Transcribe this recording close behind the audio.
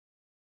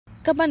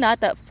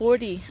Kabanata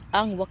 40,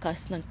 ang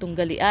wakas ng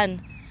Tunggalian.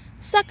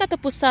 Sa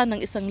katapusan ng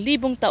 1,000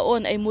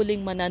 taon ay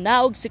muling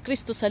mananaog si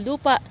Kristo sa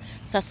lupa,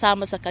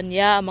 sasama sa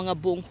kanya ang mga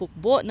buong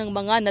hukbo ng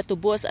mga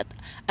natubos at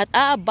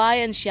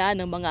aabayan siya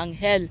ng mga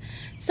anghel.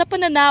 Sa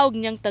pananaog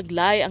niyang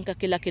taglay ang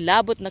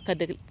kakilakilabot na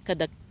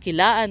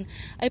kadakilaan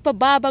ay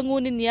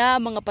pababangunin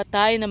niya ang mga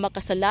patay na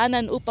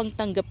makasalanan upang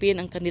tanggapin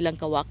ang kanilang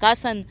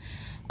kawakasan.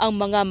 Ang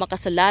mga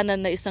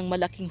makasalanan na isang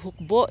malaking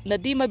hukbo na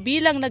di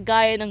mabilang na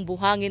gaya ng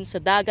buhangin sa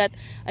dagat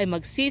ay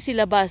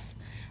magsisilabas.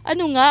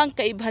 Ano nga ang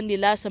kaibahan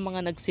nila sa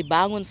mga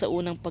nagsibangon sa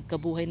unang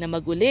pagkabuhay na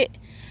maguli?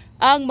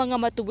 Ang mga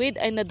matuwid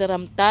ay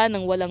nadaramta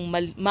ng walang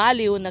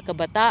maliw na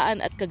kabataan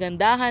at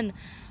kagandahan.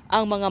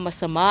 Ang mga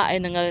masama ay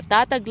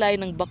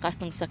nangataglay ng bakas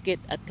ng sakit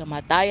at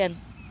kamatayan.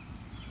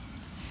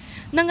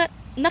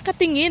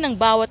 Nakatingin ang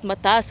bawat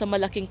mata sa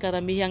malaking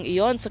karamihang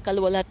iyon sa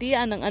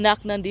kaluwalhatian ng anak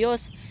ng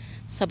Diyos.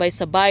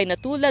 Sabay-sabay na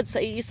tulad sa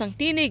iisang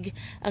tinig,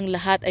 ang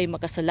lahat ay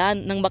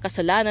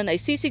makasalanan ay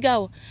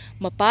sisigaw.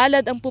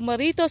 Mapalad ang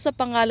pumarito sa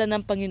pangalan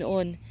ng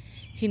Panginoon.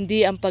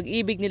 Hindi ang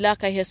pag-ibig nila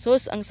kay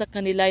Jesus ang sa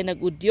kanila ay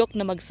nag-udyok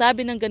na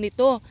magsabi ng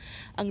ganito.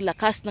 Ang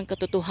lakas ng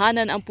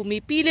katotohanan ang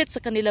pumipilit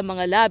sa kanilang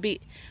mga labi.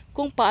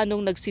 Kung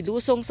paanong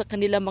nagsilusong sa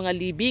kanilang mga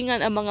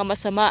libingan ang mga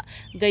masama,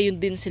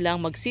 gayon din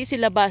silang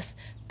magsisilabas.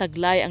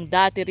 Taglay ang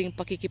dati ring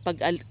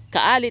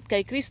pakikipagkaalit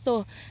kay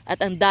Kristo at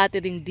ang dati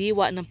ring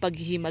diwa ng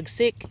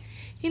paghihimagsik.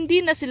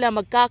 Hindi na sila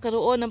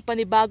magkakaroon ng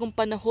panibagong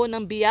panahon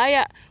ng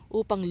biyaya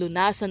upang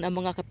lunasan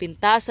ang mga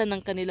kapintasan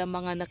ng kanilang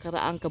mga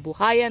nakaraang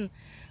kabuhayan.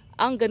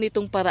 Ang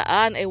ganitong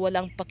paraan ay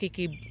walang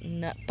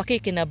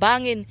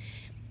pakikinabangin.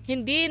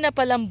 Hindi na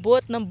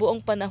palambot ng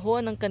buong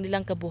panahon ng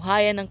kanilang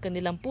kabuhayan ng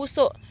kanilang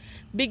puso.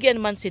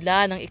 Bigyan man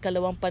sila ng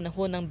ikalawang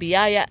panahon ng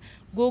biyaya,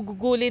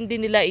 gugugulin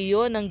din nila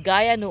iyon ng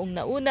gaya noong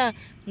nauna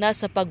na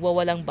sa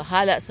pagwawalang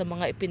bahala sa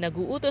mga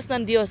ipinag-uutos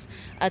ng Diyos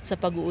at sa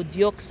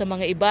pag-uudyok sa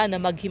mga iba na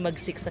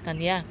maghimagsik sa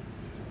Kanya.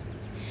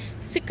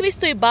 Si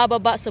Kristo'y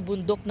bababa sa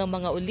bundok ng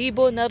mga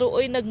olibo na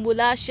rooy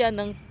nagmula siya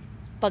ng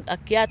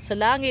pag-akyat sa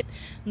langit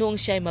noong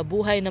siya'y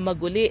mabuhay na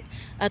maguli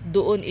at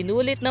doon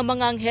inulit ng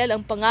mga anghel ang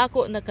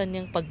pangako na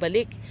kanyang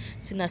pagbalik.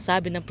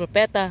 Sinasabi ng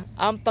propeta,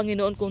 ang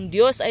Panginoon kong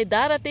Diyos ay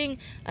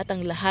darating at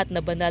ang lahat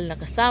na banal na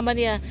kasama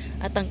niya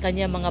at ang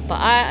kanyang mga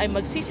paa ay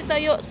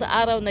magsisitayo sa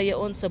araw na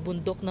yaon sa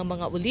bundok ng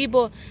mga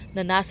olibo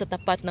na nasa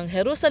tapat ng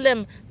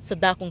Jerusalem sa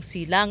dakong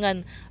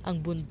silangan. Ang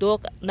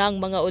bundok ng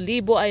mga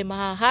olibo ay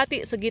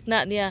mahahati sa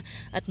gitna niya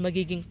at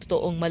magiging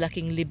totoong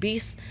malaking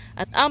libis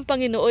at ang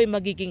Panginoon ay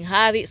magiging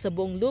hari sa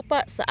buong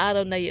lupa sa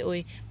araw na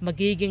iyo'y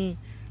magiging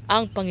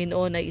ang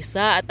Panginoon ay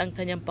isa at ang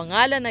kanyang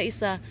pangalan ay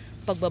isa.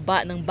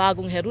 Pagbaba ng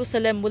bagong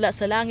Jerusalem mula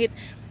sa langit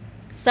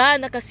sa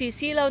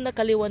nakasisilaw na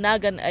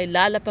kaliwanagan ay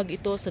lalapag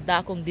ito sa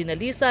dakong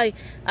dinalisay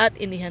at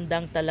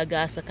inihandang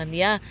talaga sa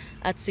kanya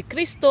at si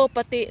Kristo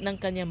pati ng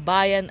kanyang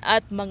bayan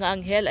at mga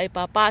anghel ay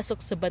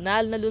papasok sa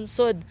banal na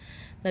lungsod.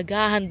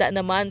 Naghahanda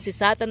naman si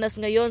Satanas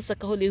ngayon sa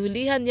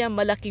kahuli-hulihan niya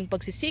malaking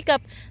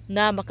pagsisikap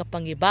na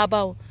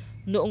makapangibabaw.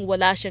 Noong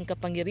wala siyang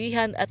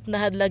kapangyarihan at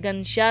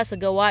nahadlagan siya sa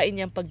gawain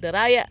niyang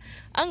pagdaraya,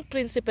 ang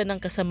prinsipe ng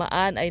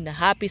kasamaan ay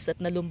nahapis at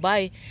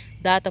nalumbay,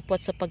 datapwat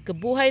sa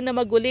pagkabuhay na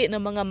maguli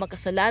ng mga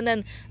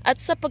makasalanan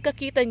at sa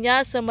pagkakita niya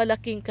sa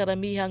malaking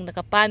karamihang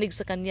nakapanig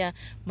sa kanya,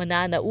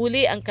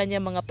 mananauli ang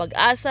kanyang mga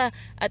pag-asa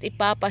at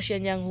ipapasya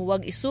niyang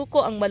huwag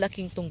isuko ang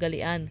malaking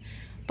tunggalian.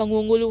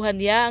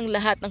 Pangunguluhan niya ang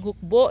lahat ng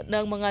hukbo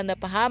ng mga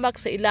napahamak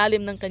sa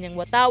ilalim ng kanyang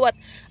watawat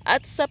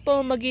at sa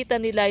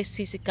pamamagitan nila ay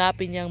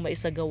sisikapin niyang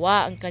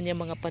maisagawa ang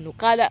kanyang mga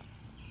panukala.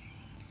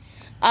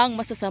 Ang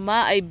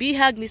masasama ay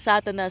bihag ni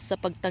Satanas sa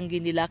pagtanggi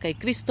nila kay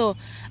Kristo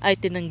ay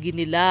tinanggi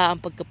nila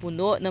ang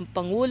pagkapuno ng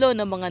Pangulo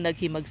ng mga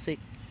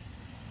naghimagsik.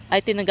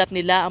 Tinanggap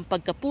nila ang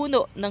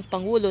pagkapuno ng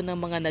Pangulo ng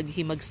mga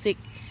naghimagsik.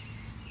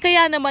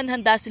 Kaya naman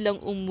handa silang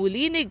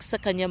umulinig sa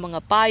kanyang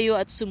mga payo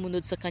at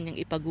sumunod sa kanyang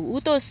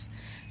ipag-uutos.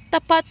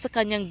 Tapat sa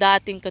kanyang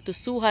dating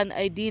katusuhan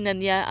ay di na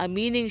niya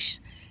amining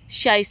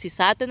siya'y si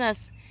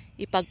Satanas.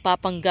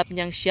 Ipagpapanggap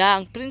niyang siya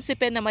ang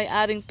prinsipe na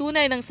may-aring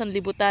tunay ng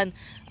sanlibutan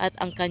at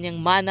ang kanyang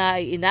mana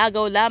ay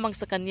inagaw lamang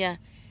sa kanya.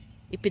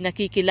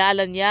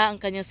 Ipinakikilala niya ang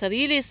kanyang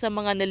sarili sa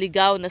mga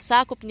naligaw na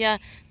sakop niya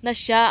na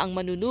siya ang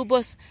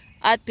manunubos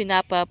at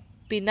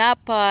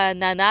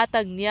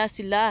pinapananatag niya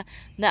sila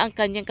na ang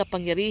kanyang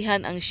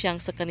kapangyarihan ang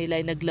siyang sa kanila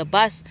ay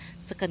naglabas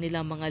sa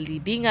kanilang mga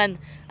libingan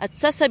at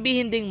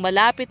sasabihin ding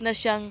malapit na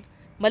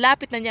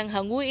niyang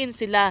hanguin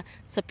sila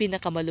sa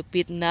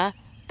pinakamalupit na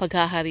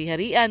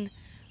paghahari-harian.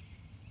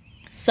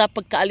 Sa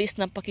pagkaalis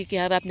ng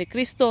pakikiharap ni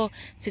Kristo,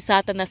 si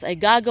Satanas ay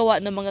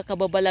gagawa ng mga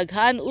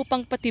kababalaghan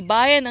upang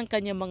patibayan ang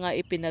kanyang mga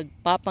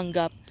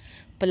ipinagpapanggap.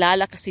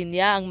 Palalakasin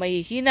niya ang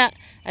mahihina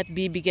at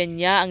bibigyan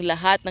niya ang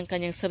lahat ng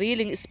kanyang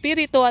sariling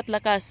espiritu at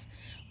lakas.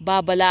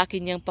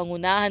 Babalakin niyang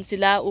pangunahan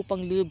sila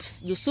upang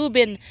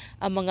lusubin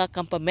ang mga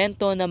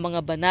kampamento ng mga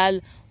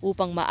banal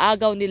upang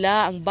maagaw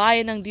nila ang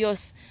bayan ng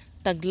Diyos.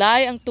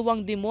 Taglay ang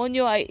tuwang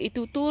demonyo ay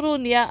ituturo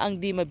niya ang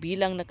di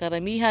mabilang na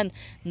karamihan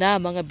na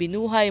mga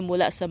binuhay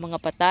mula sa mga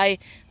patay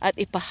at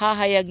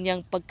ipahahayag niyang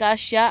pagka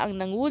siya ang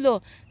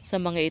nangulo sa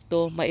mga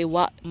ito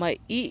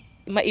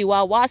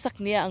maiwawasak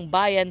niya ang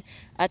bayan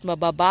at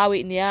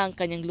mababawi niya ang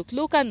kanyang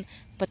luklukan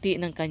pati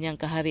ng kanyang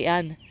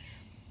kaharian.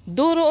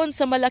 Duroon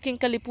sa malaking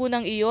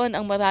kalipunang iyon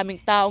ang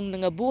maraming taong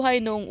nangabuhay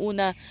noong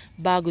una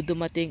bago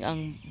dumating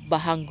ang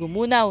bahang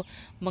gumunaw,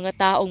 mga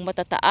taong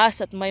matataas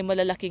at may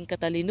malalaking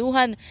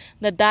katalinuhan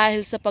na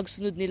dahil sa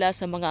pagsunod nila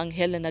sa mga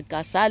anghel na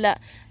nagkasala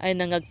ay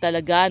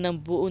nangagtalaga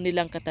ng buo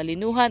nilang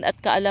katalinuhan at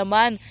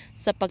kaalaman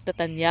sa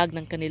pagtatanyag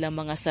ng kanilang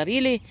mga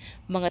sarili.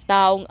 Mga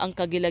taong ang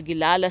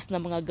kagilagilalas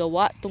na mga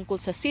gawa tungkol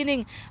sa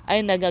sining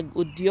ay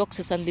nagagudyok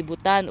sa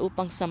sanlibutan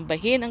upang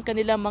sambahin ang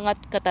kanilang mga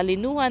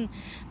katalinuhan,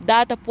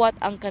 datapwat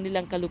ang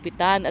kanilang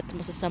kalupitan at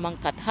masasamang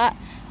katha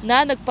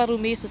na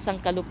nagparumi sa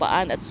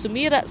sangkalupaan at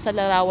sumira sa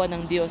larawan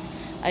ng Diyos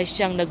ay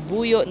siyang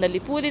nagbuyo na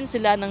lipulin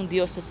sila ng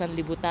Diyos sa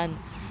sanlibutan.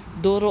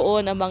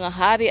 Doroon ang mga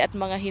hari at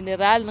mga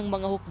general ng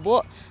mga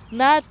hukbo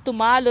na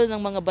tumalo ng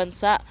mga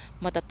bansa,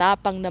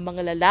 matatapang na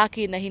mga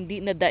lalaki na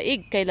hindi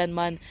nadaig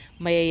kailanman,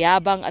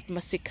 mayayabang at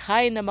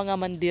masikhay na mga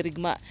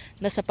mandirigma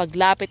na sa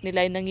paglapit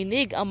nila ay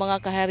nanginig ang mga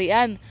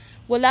kaharian.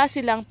 Wala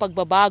silang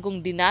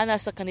pagbabagong dinana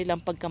sa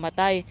kanilang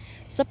pagkamatay.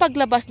 Sa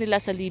paglabas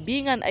nila sa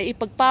libingan ay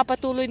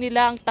ipagpapatuloy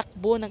nila ang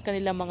takbo ng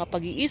kanilang mga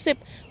pag-iisip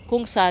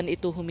kung saan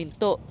ito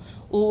huminto.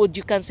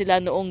 Uudyukan sila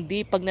noong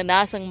di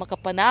pagnanasang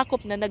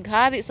makapanakop na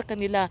naghari sa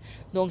kanila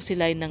noong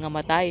sila'y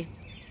nangamatay.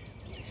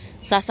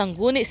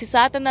 Sasangguni si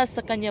Satanas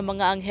sa kanyang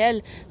mga anghel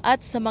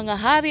at sa mga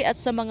hari at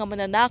sa mga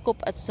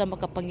mananakop at sa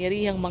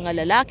makapangyarihang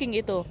mga lalaking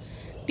ito.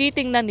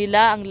 Titingnan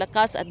nila ang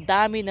lakas at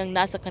dami ng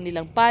nasa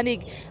kanilang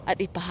panig at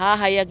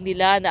ipahahayag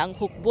nila na ang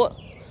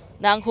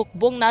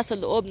hukbong nasa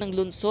loob ng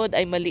lungsod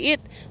ay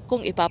maliit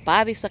kung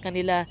ipapari sa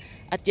kanila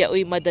at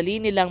yaoy madali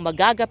nilang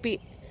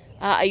magagapi.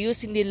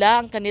 Aayusin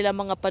nila ang kanilang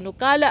mga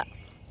panukala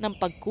ng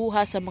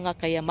pagkuha sa mga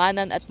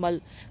kayamanan at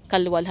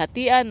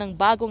kalwalhatian ng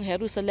bagong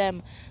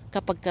Jerusalem.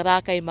 Kapag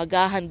karakay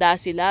maghahanda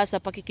sila sa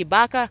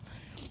pakikibaka,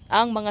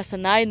 ang mga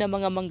sanay na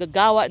mga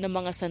manggagawa ng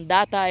mga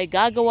sandata ay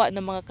gagawa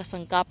ng mga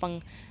kasangkapang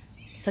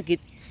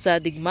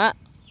sa digma.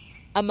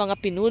 Ang mga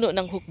pinuno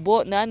ng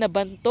hukbo na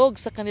nabantog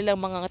sa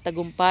kanilang mga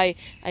tagumpay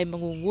ay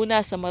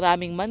mangunguna sa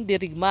maraming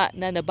mandirigma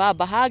na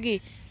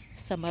nababahagi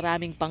sa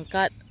maraming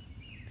pangkat.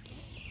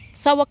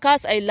 Sa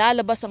wakas ay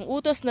lalabas ang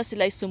utos na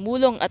sila'y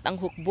sumulong at ang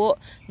hukbo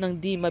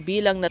ng di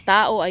mabilang na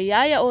tao ay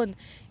yayaon,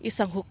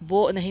 isang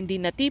hukbo na hindi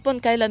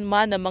natipon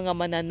kailanman ng mga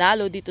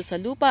mananalo dito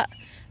sa lupa,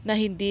 na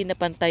hindi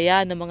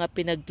napantayan ng mga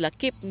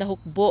pinaglakip na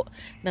hukbo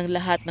ng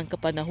lahat ng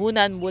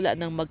kapanahunan mula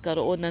nang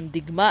magkaroon ng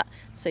digma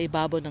sa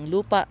ibabaw ng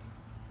lupa.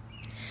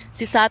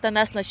 Si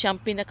Satanas na siyang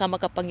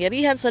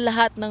pinakamakapangyarihan sa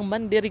lahat ng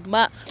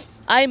mandirigma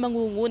ay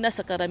mangunguna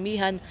sa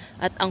karamihan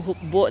at ang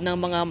hukbo ng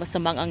mga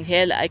masamang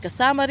anghel ay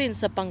kasama rin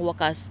sa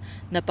pangwakas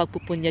na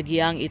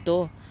pagpupunyagiang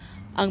ito.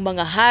 Ang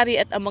mga hari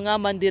at ang mga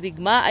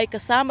mandirigma ay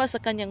kasama sa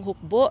kanyang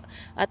hukbo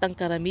at ang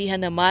karamihan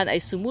naman ay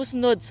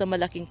sumusunod sa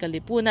malaking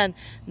kalipunan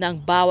na ang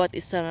bawat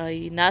isa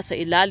ay nasa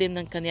ilalim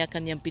ng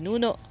kanya-kanyang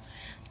pinuno.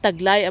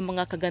 Taglay ang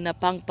mga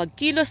kaganapang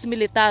pagkilos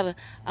militar,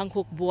 ang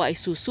hukbo ay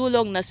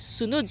susulong na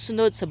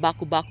sunod-sunod sa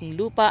baku-bakong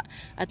lupa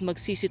at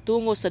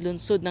magsisitungo sa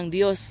lungsod ng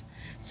Diyos.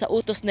 Sa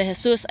utos ni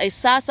Jesus ay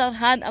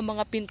sasarhan ang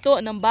mga pinto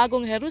ng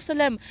bagong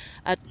Jerusalem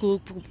at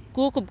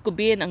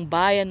kukubkubin ang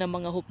bayan ng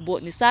mga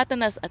hukbo ni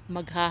Satanas at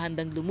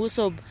maghahandang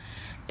lumusob.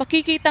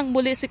 Pakikitang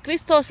muli si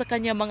Kristo sa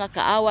kanyang mga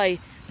kaaway.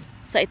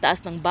 Sa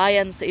itaas ng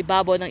bayan, sa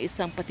ibabaw ng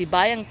isang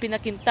patibayang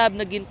pinakintab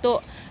na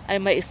ginto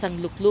ay may isang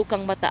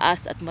luklukang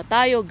mataas at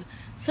matayog.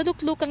 Sa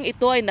luklukang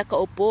ito ay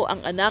nakaupo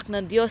ang anak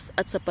ng Diyos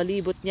at sa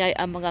palibot niya ay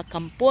ang mga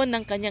kampon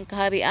ng kanyang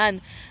kaharian.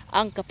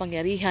 Ang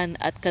kapangyarihan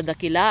at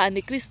kadakilaan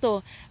ni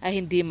Kristo ay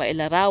hindi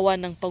mailarawan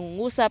ng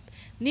pangungusap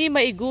ni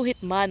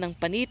maiguhit man ng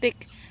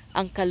panitik.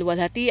 Ang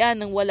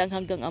kalwalhatian ng walang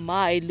hanggang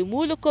Ama ay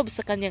lumulukob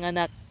sa kanyang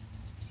anak.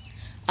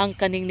 Ang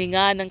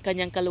kaningningan ng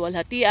kanyang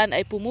kalwalhatian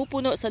ay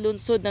pumupuno sa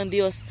lungsod ng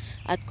Diyos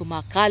at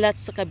kumakalat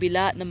sa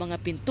kabila ng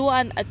mga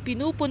pintuan at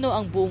pinupuno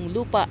ang buong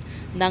lupa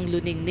ng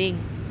luningning.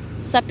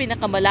 Sa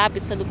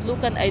pinakamalapit sa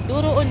luklukan ay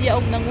duroon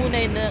yaong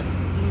nangunay na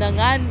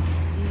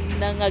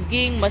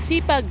nangaging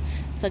masipag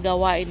sa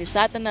gawain ni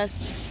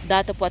Satanas.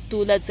 Datapwat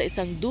tulad sa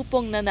isang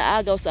dupong na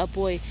naagaw sa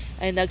apoy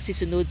ay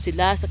nagsisunod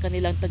sila sa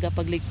kanilang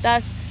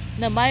tagapagligtas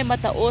na may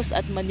mataos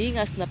at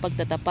maningas na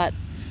pagtatapat.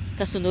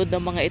 Kasunod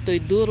ng mga ito'y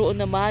duroon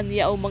naman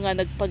yaong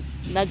mga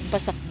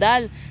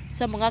nagpasakdal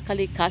sa mga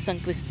kalikasang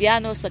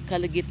Kristiyano sa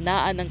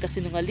kalagitnaan ng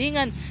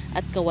kasinungalingan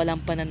at kawalang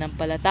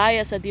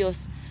pananampalataya sa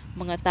Diyos.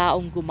 Mga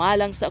taong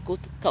gumalang sa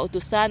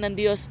kautusan ng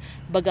Diyos,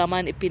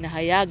 bagaman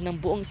ipinahayag ng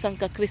buong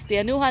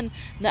sangkakristiyanuhan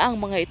na ang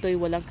mga ito'y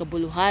walang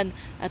kabuluhan,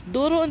 at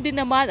duroon din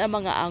naman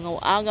ang mga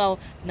angaw-angaw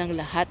ng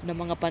lahat ng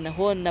mga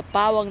panahon na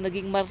pawang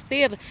naging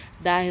martir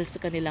dahil sa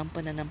kanilang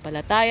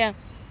pananampalataya.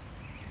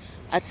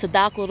 At sa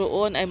dako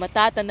roon ay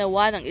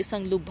matatanawan ang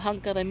isang lubhang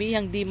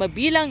karamihang di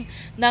mabilang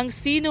ng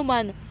sino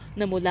man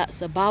na mula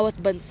sa bawat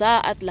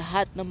bansa at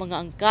lahat ng mga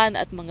angkan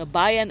at mga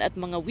bayan at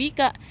mga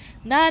wika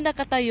na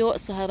nakatayo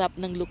sa harap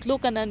ng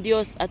luklukan ng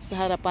Diyos at sa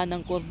harapan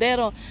ng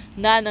kordero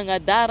na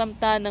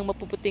nangadaramta ng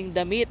mapuputing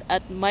damit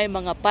at may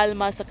mga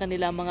palma sa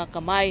kanilang mga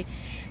kamay.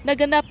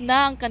 Naganap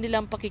na ang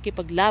kanilang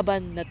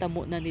pakikipaglaban,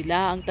 natamo na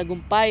nila ang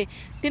tagumpay,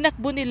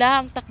 tinakbo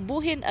nila ang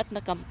takbuhin at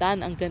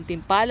nakamtan ang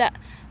gantimpala.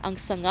 Ang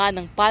sanga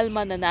ng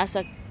palma na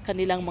nasa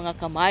kanilang mga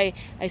kamay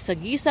ay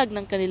sagisag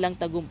ng kanilang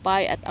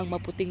tagumpay at ang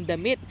maputing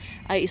damit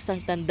ay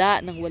isang tanda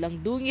ng walang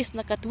dungis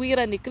na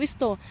katwiran ni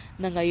Kristo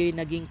na ngayon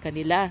naging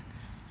kanila.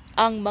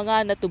 Ang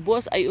mga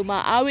natubos ay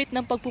umaawit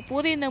ng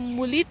pagpupuri na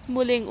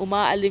mulit-muling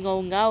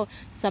umaalingaw-ngaw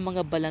sa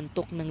mga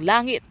balantok ng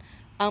langit.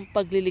 Ang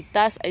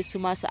pagliligtas ay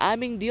sumasa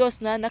aming Diyos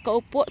na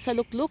nakaupo sa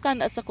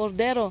luklukan at sa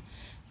kordero.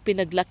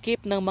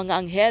 Pinaglakip ng mga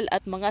anghel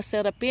at mga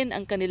serapin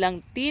ang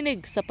kanilang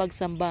tinig sa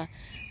pagsamba.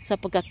 Sa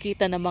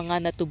pagkakita ng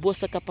mga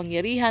natubos sa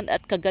kapangyarihan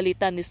at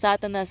kagalitan ni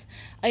Satanas,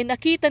 ay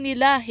nakita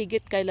nila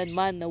higit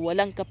kailanman na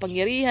walang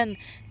kapangyarihan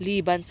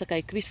liban sa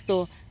kay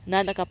Kristo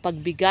na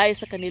nakapagbigay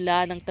sa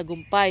kanila ng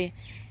tagumpay.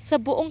 Sa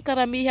buong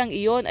karamihang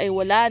iyon ay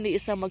wala ni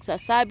isang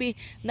magsasabi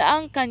na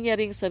ang kanya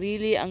ring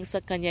sarili ang sa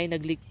kanya'y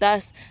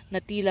nagligtas,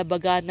 na tila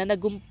baga na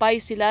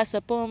nagumpay sila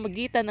sa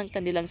pamamagitan ng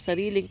kanilang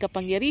sariling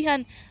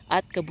kapangyarihan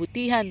at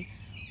kabutihan.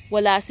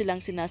 Wala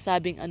silang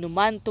sinasabing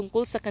anuman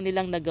tungkol sa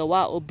kanilang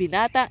nagawa o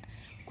binata,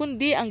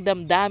 kundi ang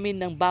damdamin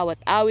ng bawat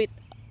awit,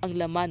 ang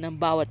laman ng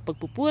bawat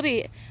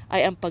pagpupuri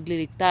ay ang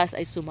pagliligtas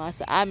ay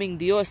sumasa aming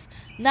Diyos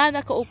na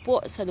nakaupo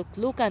sa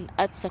luklukan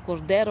at sa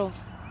kordero.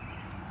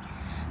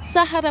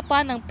 Sa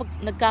harapan ng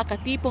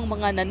nagkakatipong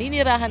mga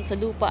naninirahan sa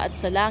lupa at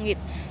sa langit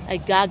ay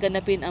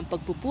gaganapin ang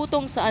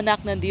pagpuputong sa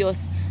anak ng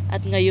Diyos,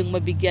 at ngayong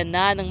mabigyan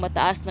na ng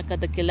mataas na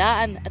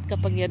kadakilaan at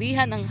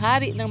kapangyarihan ang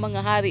hari ng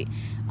mga hari,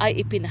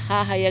 ay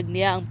ipinahahayag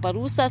niya ang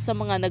parusa sa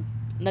mga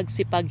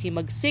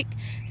nagsipaghimagsik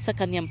sa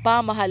kanyang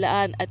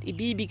pamahalaan at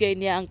ibibigay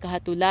niya ang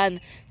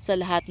kahatulan sa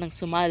lahat ng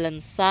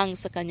sumalansang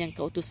sa kanyang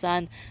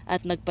kautusan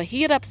at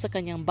nagpahirap sa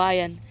kanyang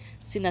bayan.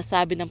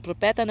 Sinasabi ng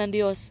propeta ng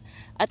Diyos,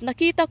 at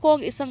nakita ko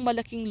ang isang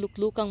malaking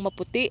luklukang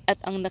maputi at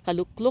ang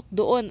nakalukluk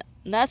doon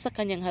nasa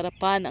kanyang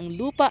harapan ang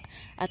lupa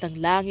at ang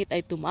langit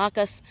ay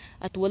tumakas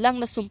at walang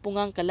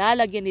nasumpungang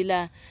kalalagyan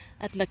nila.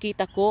 At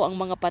nakita ko ang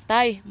mga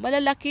patay,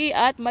 malalaki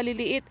at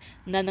maliliit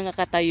na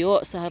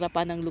nangakatayo sa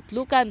harapan ng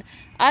luklukan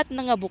at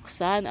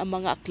nangabuksan ang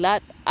mga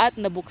aklat at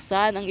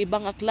nabuksan ang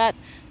ibang aklat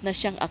na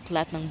siyang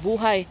aklat ng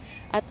buhay.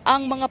 At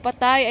ang mga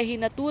patay ay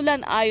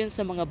hinatulan ayon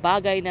sa mga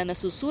bagay na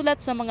nasusulat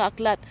sa mga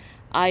aklat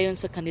ayon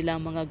sa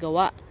kanilang mga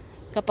gawa.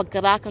 Kapag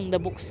karakang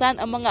nabuksan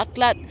ang mga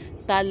aklat,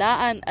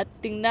 talaan at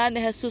tingnan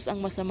ni Jesus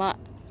ang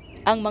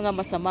mga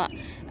masama,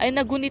 ay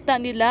nagunita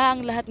nila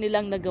ang lahat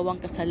nilang nagawang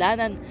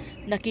kasalanan.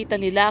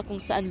 Nakita nila kung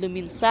saan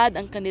luminsad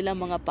ang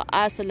kanilang mga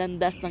paa sa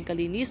landas ng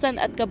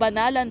kalinisan at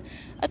kabanalan,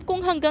 at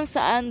kung hanggang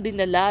saan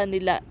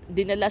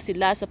dinala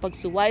sila sa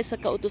pagsuway sa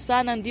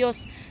kautusan ng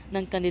Diyos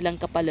ng kanilang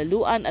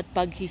kapalaluan at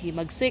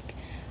paghihimagsik.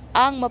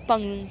 Ang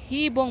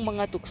mapanghibong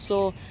mga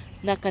tukso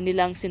na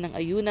kanilang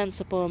sinang-ayunan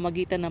sa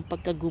pamamagitan ng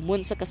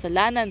pagkagumon sa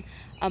kasalanan,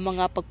 ang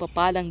mga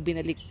pagpapalang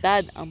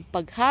binaliktad, ang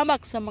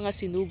paghamak sa mga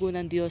sinugo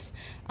ng Diyos,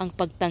 ang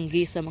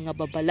pagtanggi sa mga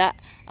babala,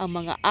 ang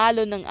mga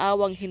alon ng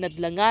awang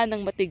hinadlangan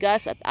ng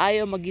matigas at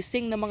ayaw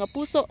magising ng mga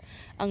puso,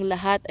 ang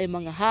lahat ay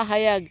mga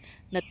hahayag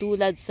na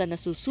tulad sa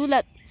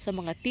nasusulat sa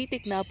mga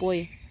titik na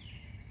apoy.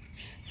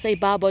 Sa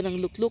ibabaw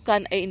ng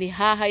luklukan ay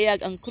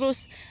inihahayag ang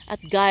krus, at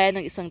gaya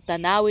ng isang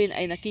tanawin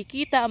ay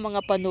nakikita ang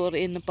mga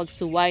panoorin ng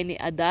pagsuway ni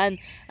Adan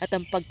at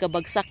ang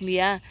pagkabagsak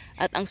niya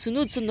at ang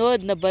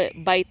sunod-sunod na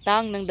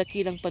baitang ng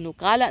dakilang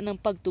panukala ng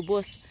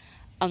pagtubos,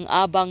 ang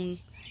abang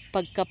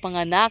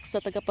pagkapanganak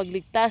sa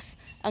tagapagligtas,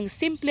 ang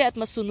simple at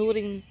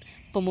masunuring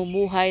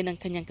pamumuhay ng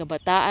kanyang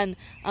kabataan,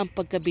 ang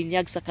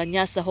pagkabinyag sa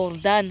kanya sa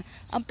Hordan,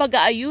 ang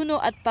pag-aayuno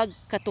at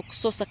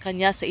pagkatukso sa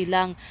kanya sa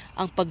ilang,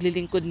 ang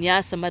paglilingkod niya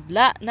sa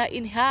madla na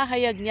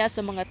inihahayag niya sa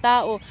mga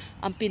tao,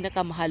 ang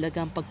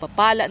pinakamahalagang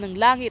pagpapala ng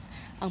langit,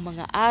 ang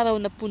mga araw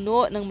na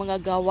puno ng mga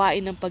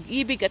gawain ng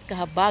pag-ibig at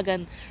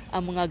kahabagan,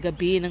 ang mga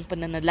gabi ng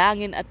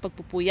pananalangin at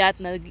pagpupuyat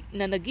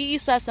na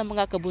nag-iisa sa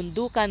mga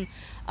kabundukan,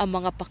 ang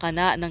mga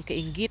pakana ng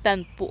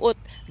kainggitan, puot,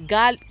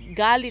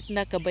 galit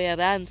na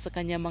kabayaran sa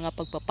kanyang mga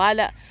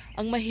pagpapala,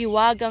 ang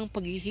mahiwagang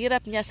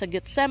paghihirap niya sa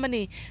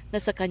Getsemani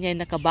na sa kanya'y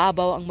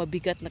nakababaw ang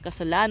mabigat na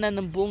kasalanan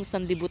ng buong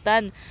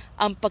sanlibutan,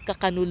 ang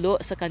pagkakanulo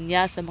sa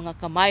kanya sa mga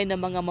kamay ng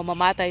mga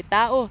mamamatay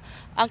tao,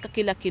 ang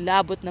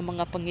kakilakilabot na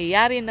mga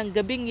pangyayari ng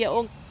gabing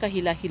yaong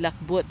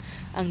kahilahilakbot,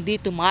 ang di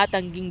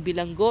tumatangging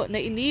bilanggo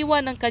na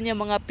iniwan ng kanyang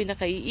mga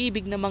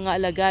pinakaiibig na mga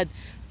alagad,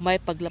 may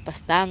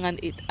paglapastangan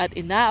at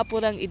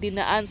inaapurang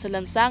idinaan sa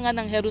lansangan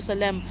ng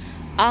Jerusalem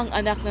ang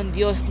anak ng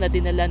Diyos na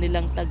dinala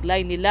nilang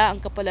taglay nila ang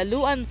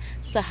kapalaluan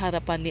sa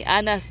harapan ni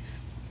Anas.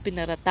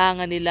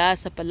 Pinaratangan nila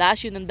sa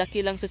palasyo ng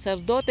dakilang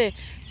saserdote,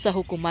 sa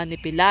hukuman ni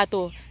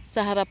Pilato, sa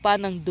harapan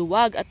ng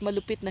duwag at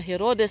malupit na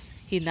Herodes,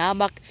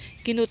 hinamak,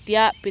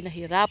 kinutya,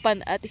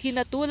 pinahirapan at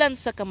hinatulan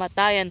sa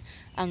kamatayan.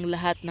 Ang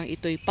lahat ng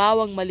ito'y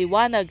pawang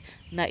maliwanag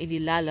na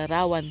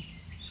inilalarawan.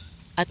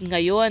 At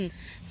ngayon,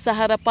 sa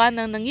harapan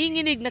ng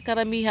nanginginig na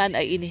karamihan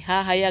ay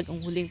inihahayag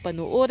ang huling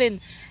panuorin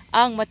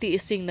ang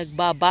matiising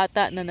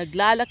nagbabata na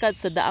naglalakad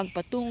sa daang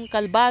patungong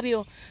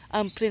Kalbaryo,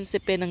 ang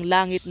prinsipe ng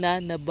langit na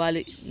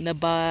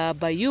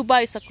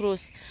nababayubay sa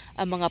krus,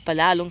 ang mga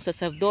palalong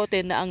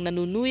saserdote na ang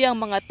nanunuyang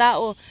mga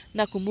tao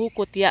na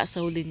kumukutya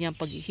sa huli niyang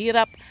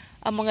paghihirap,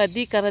 ang mga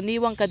di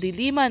karaniwang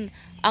kadiliman,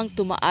 ang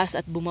tumaas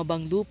at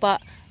bumabang lupa,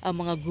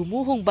 ang mga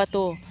gumuhong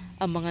bato,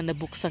 ang mga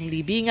nabuksang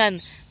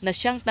libingan na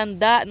siyang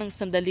tanda ng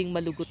sandaling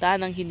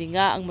malugutan ng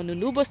hininga ang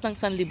manunubos ng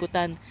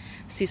sanlibutan.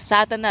 Si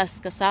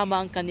Satanas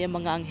kasama ang kanyang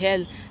mga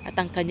anghel at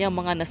ang kanyang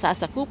mga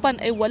nasasakupan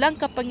ay walang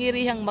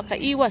kapangyarihang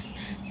makaiwas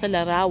sa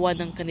larawan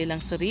ng kanilang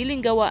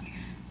sariling gawa.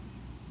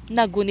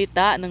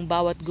 Nagunita ng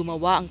bawat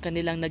gumawa ang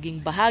kanilang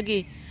naging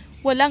bahagi.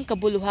 Walang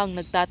kabuluhang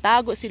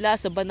nagtatago sila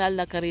sa banal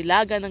na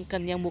karilagan ng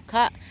kanyang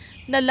mukha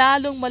na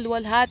lalong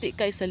maluwalhati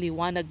kaysa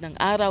liwanag ng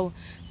araw,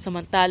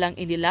 samantalang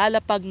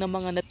inilalapag ng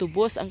mga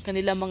natubos ang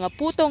kanilang mga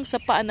putong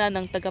sa paanan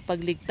ng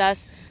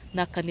tagapagligtas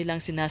na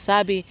kanilang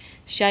sinasabi,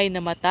 siya'y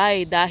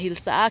namatay dahil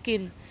sa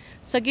akin.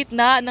 Sa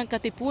gitna ng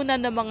katipunan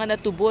ng mga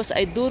natubos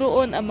ay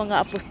duroon ang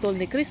mga apostol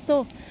ni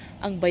Kristo,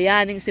 ang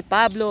bayaning si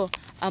Pablo,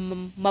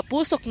 ang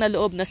mapusok na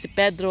loob na si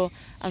Pedro,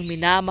 ang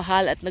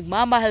minamahal at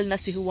nagmamahal na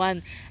si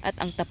Juan, at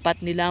ang tapat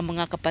nila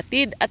mga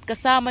kapatid at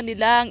kasama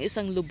nila ang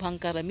isang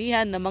lubhang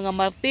karamihan na mga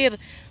martir.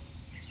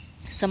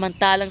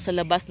 Samantalang sa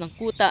labas ng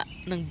kuta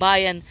ng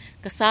bayan,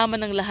 kasama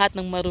ng lahat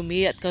ng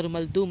marumi at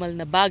karumaldumal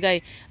na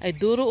bagay, ay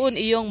duroon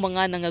iyong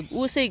mga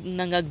nangag-usig,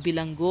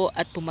 nangagbilanggo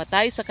at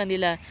pumatay sa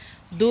kanila.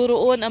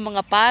 Duroon ang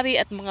mga pari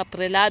at mga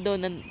prelado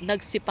na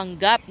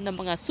nagsipanggap ng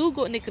mga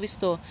sugo ni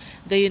Kristo,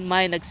 gayon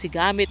may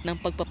nagsigamit ng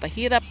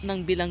pagpapahirap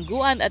ng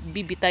bilangguan at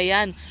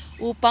bibitayan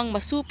upang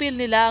masupil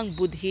nila ang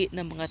budhi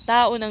ng mga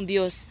tao ng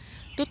Diyos.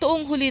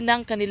 Totoong huli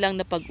ng kanilang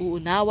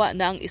napag-uunawa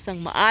na ang isang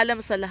maalam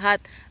sa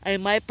lahat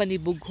ay may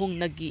panibughong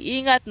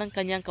nag-iingat ng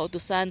kanyang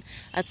kautusan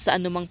at sa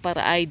anumang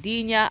paraay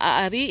di niya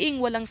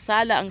aariing walang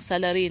sala ang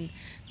salarin.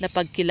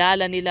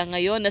 Napagkilala nila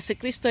ngayon na si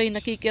Kristo ay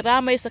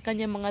nakikiramay sa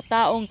kanyang mga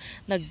taong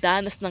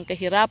nagdanas ng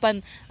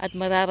kahirapan at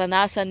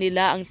mararanasan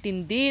nila ang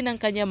tindi ng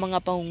kanyang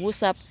mga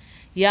pangungusap.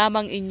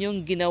 Yamang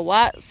inyong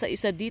ginawa sa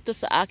isa dito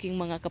sa aking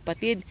mga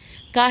kapatid,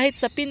 kahit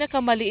sa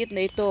pinakamaliit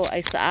na ito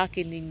ay sa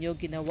akin ninyo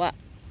ginawa.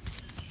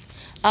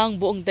 Ang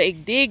buong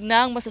daigdig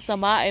ng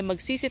masasama ay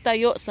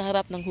magsisitayo sa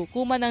harap ng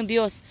hukuman ng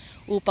Diyos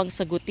upang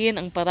sagutin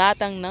ang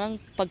paratang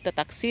ng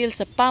pagtataksil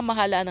sa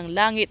pamahalaan ng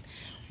langit.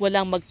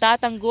 Walang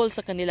magtatanggol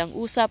sa kanilang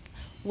usap,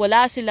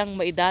 wala silang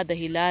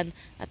maidadahilan,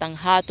 at ang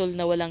hatol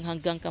na walang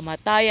hanggang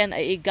kamatayan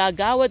ay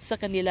igagawad sa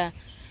kanila.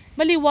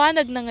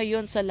 Maliwanag na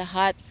ngayon sa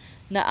lahat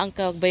na ang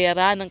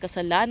kabayaran ng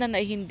kasalanan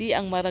ay hindi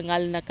ang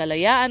marangal na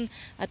kalayaan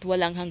at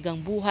walang hanggang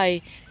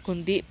buhay,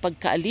 kundi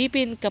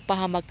pagkaalipin,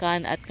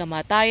 kapahamakan at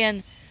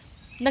kamatayan.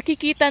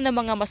 Nakikita ng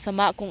mga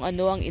masama kung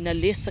ano ang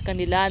inalis sa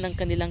kanila ng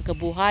kanilang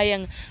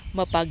kabuhayang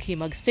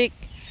mapaghimagsik.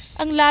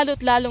 Ang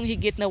lalo't lalong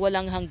higit na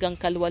walang hanggang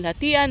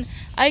kalwalhatian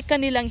ay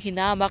kanilang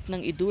hinamak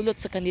ng idulot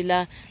sa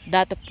kanila,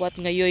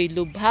 datapwat ngayoy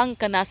lubhang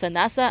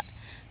kanasa-nasa.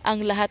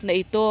 Ang lahat na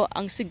ito,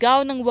 ang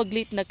sigaw ng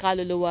waglit na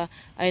kaluluwa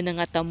ay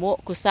nangatamo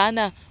ko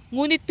sana,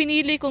 ngunit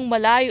pinili kong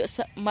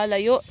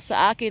malayo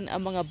sa akin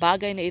ang mga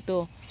bagay na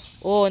ito.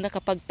 O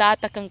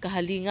nakapagtatakang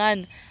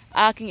kahalingan,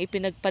 aking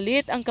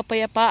ipinagpalit ang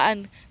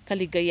kapayapaan,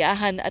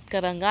 kaligayahan at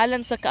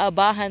karangalan sa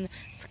kaabahan,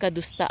 sa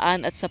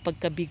kadustaan at sa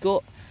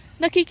pagkabigo.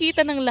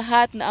 Nakikita ng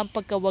lahat na ang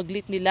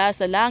pagkawaglit nila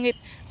sa langit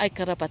ay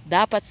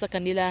karapat-dapat sa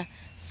kanila.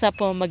 Sa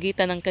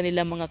pamamagitan ng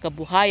kanilang mga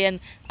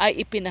kabuhayan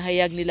ay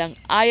ipinahayag nilang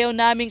ayaw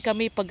namin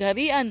kami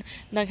pagharian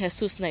ng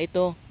Jesus na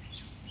ito.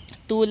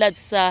 Tulad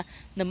sa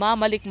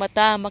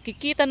namamalikmata,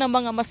 makikita ng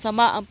mga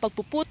masama ang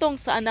pagpuputong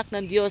sa anak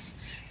ng Diyos.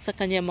 Sa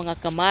kanyang mga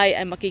kamay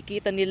ay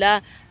makikita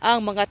nila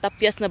ang mga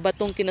tapyas na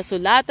batong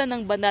kinasulatan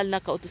ng banal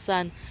na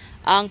kautusan,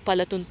 ang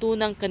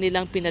palatuntunang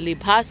kanilang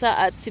pinalibhasa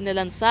at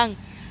sinalansang.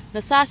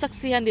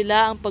 Nasasaksihan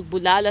nila ang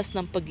pagbulalas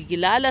ng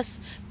paggigilalas,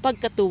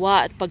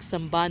 pagkatuwa at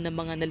pagsamba ng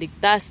mga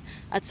naligtas,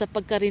 at sa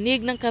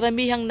pagkarinig ng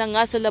karamihang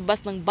nanga sa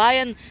labas ng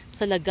bayan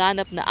sa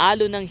laganap na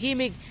alo ng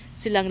himig,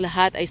 silang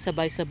lahat ay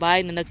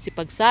sabay-sabay na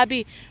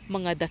nagsipagsabi,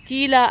 mga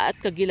dakila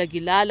at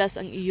kagilagilalas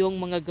ang iyong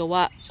mga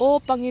gawa, O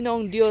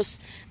Panginoong Diyos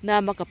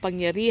na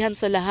makapangyarihan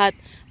sa lahat,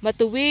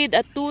 matuwid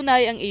at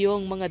tunay ang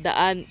iyong mga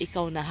daan,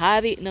 ikaw na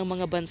hari ng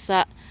mga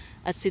bansa,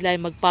 at sila'y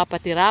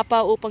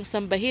magpapatirapa upang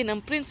sambahin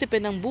ang prinsipe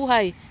ng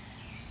buhay.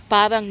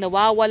 Parang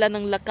nawawala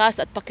ng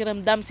lakas at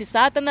pakiramdam si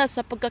Satanas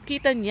sa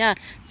pagkakita niya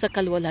sa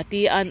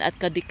kalwalhatian at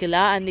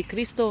kadikilaan ni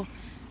Kristo.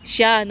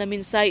 Siya na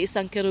minsay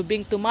isang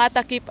kerubing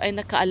tumatakip ay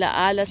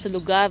nakaalaala sa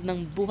lugar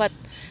ng buhat.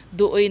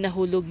 Dooy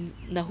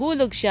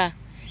nahulog siya.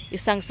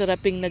 Isang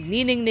seraping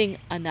nagniningning,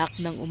 anak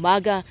ng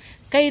umaga,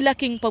 kay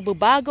laking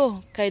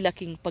pagbabago, kay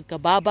laking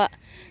pagkababa.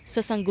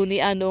 Sa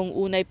sanggunian noong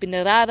unay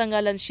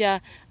pinararangalan siya,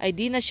 ay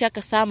di na siya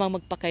kasama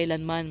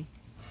magpakailanman.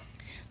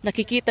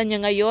 Nakikita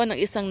niya ngayon ang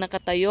isang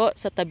nakatayo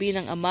sa tabi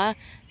ng Ama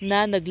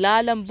na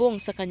naglalambong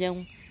sa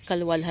kanyang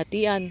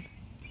kalwalhatian.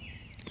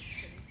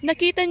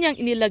 Nakita niyang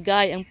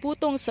inilagay ang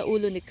putong sa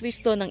ulo ni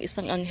Kristo ng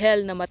isang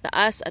anghel na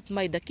mataas at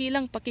may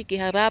dakilang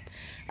pakikiharap,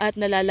 at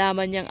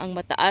nalalaman niyang ang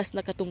mataas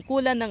na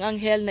katungkulan ng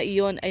anghel na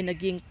iyon ay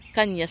naging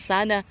kanya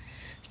sana.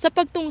 Sa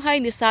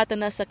pagtunghay ni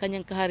Satanas sa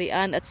kanyang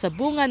kaharian at sa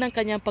bunga ng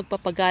kanyang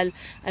pagpapagal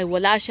ay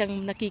wala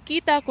siyang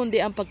nakikita kundi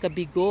ang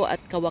pagkabigo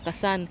at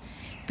kawakasan.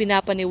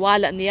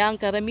 Pinapaniwala niya ang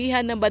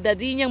karamihan ng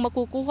madali niyang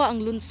makukuha ang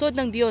lungsod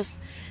ng Diyos.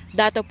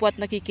 Datapwat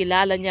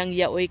nakikilala niyang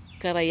yaoy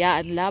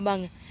karayaan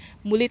lamang.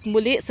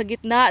 Mulit-muli sa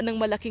gitna ng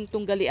malaking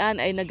tunggalian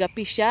ay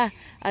nagapi siya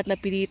at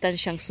napilitan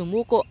siyang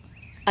sumuko.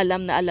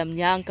 Alam na alam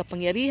niya ang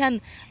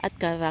kapangyarihan at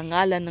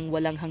karangalan ng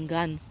walang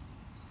hanggan.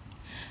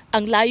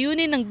 Ang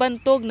layunin ng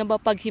bantog na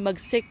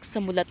mapaghimagsik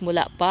sa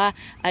mulat-mula pa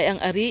ay ang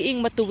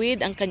ariing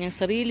matuwid ang kanyang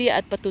sarili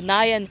at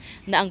patunayan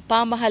na ang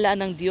pamahalaan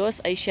ng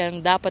Diyos ay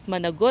siyang dapat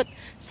managot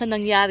sa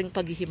nangyaring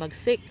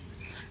paghihimagsik.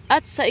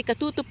 At sa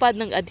ikatutupad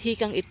ng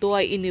adhikang ito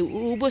ay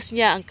iniuubos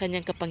niya ang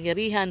kanyang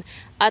kapangyarihan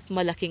at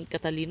malaking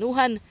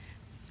katalinuhan.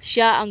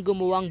 Siya ang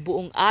gumawa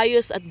buong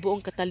ayos at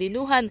buong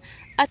katalinuhan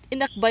at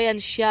inakbayan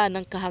siya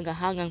ng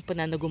kahangahangang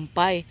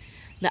pananagumpay.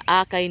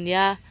 Naakay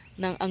niya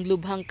ng ang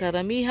lubhang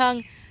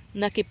karamihang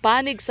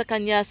nakipanig sa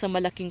kanya sa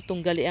malaking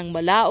tunggaliang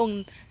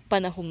malaong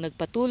panahong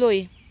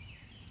nagpatuloy.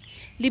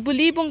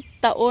 Libu-libong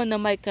taon na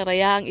may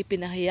karayaang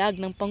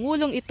ipinahayag ng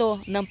Pangulong ito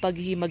ng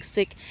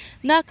paghihimagsik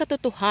na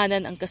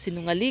katotohanan ang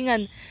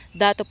kasinungalingan.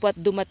 Datapwat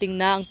dumating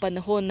na ang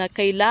panahon na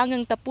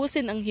kailangang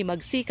tapusin ang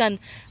himagsikan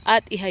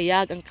at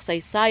ihayag ang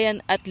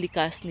kasaysayan at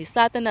likas ni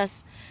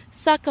Satanas.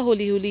 Sa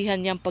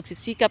kahuli-hulihan niyang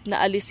pagsisikap na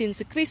alisin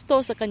si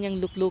Kristo sa kanyang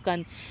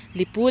luklukan,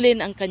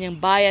 lipulin ang kanyang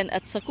bayan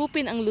at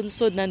sakupin ang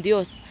lungsod ng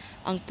Diyos,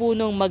 ang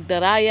punong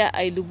magdaraya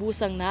ay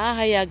lubusang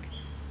nahahayag.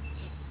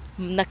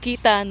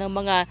 Nakita ng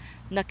mga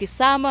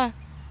nakisama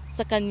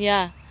sa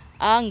kanya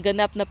ang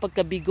ganap na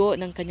pagkabigo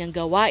ng kanyang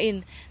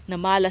gawain, na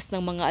malas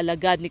ng mga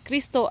alagad ni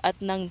Kristo at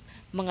ng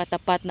mga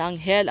tapat na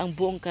anghel ang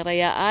buong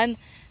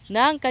karayaan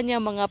ng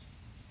kanyang mga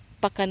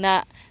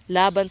pakana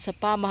laban sa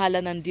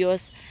pamahalaan ng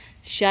Diyos.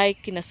 Siya'y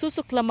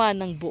kinasusuklaman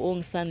ng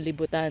buong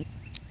sanlibutan.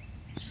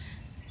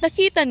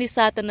 Nakita ni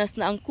Satanas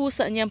na ang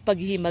kusa niyang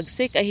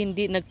paghihimagsik ay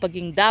hindi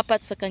nagpaging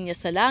dapat sa kanya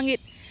sa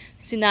langit.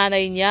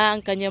 Sinanay niya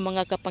ang kanyang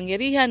mga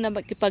kapangyarihan na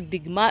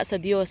makipagdigma sa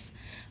Diyos.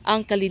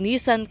 Ang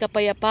kalinisan,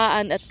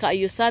 kapayapaan at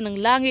kaayusan ng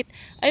langit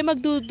ay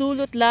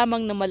magdudulot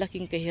lamang ng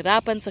malaking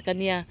kahirapan sa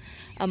kanya.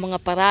 Ang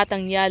mga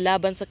paratang niya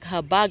laban sa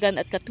kahabagan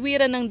at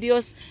katwiran ng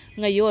Diyos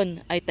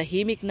ngayon ay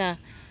tahimik na.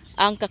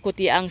 Ang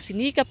kakutiang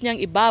sinikap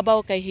niyang ibabaw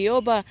kay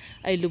Jehova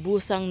ay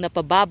lubusang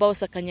napababaw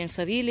sa kanyang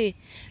sarili.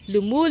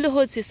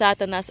 Lumuluhod si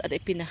Satanas at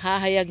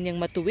ipinahahayag niyang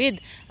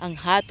matuwid ang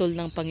hatol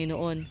ng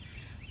Panginoon.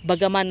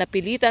 Bagaman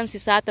napilitan si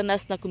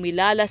Satanas na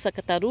kumilala sa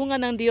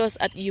katarungan ng Diyos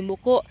at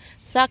yumuko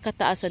sa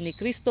kataasan ni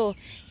Kristo,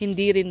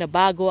 hindi rin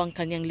nabago ang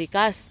kanyang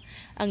likas.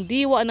 Ang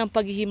diwa ng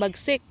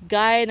paghihimagsik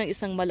gaya ng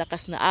isang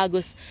malakas na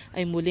agos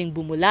ay muling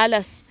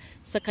bumulalas.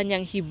 Sa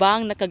kanyang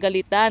hibang na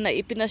kagalitan na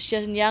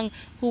ipinasya niyang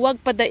huwag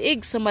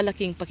padaig sa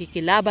malaking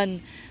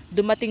pakikilaban.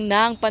 Dumating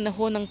na ang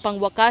panahon ng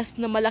pangwakas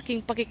na malaking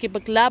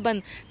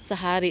pakikipaglaban sa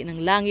hari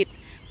ng langit.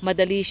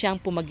 Madali siyang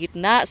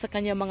pumagitna sa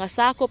kanyang mga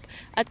sakop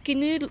at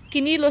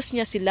kinilos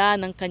niya sila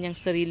ng kanyang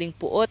sariling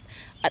puot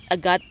at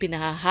agad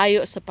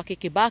pinahahayo sa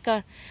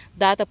pakikibaka.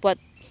 Datapwat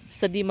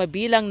sa di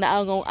mabilang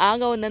na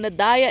angaw-angaw na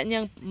nadaya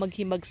niyang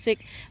maghimagsik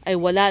ay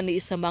wala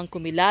ni isa mang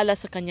kumilala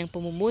sa kanyang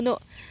pamumuno.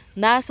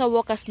 Nasa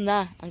wakas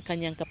na ang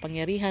kanyang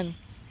kapangyarihan.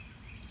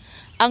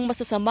 Ang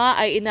masasama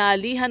ay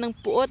inaalihan ng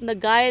puot na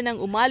gaya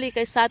ng umali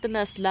kay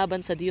Satanas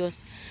laban sa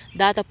Diyos.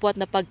 Datapwat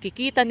na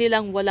pagkikita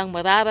nilang walang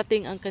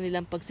mararating ang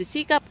kanilang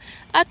pagsisikap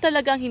at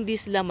talagang hindi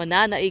sila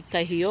mananaig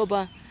kay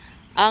Jehova.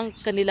 Ang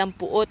kanilang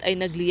puot ay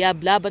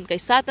nagliyab laban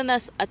kay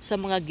Satanas at sa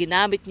mga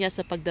ginamit niya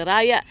sa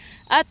pagdaraya,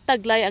 at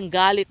taglay ang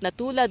galit na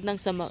tulad ng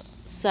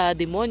sa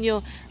demonyo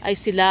ay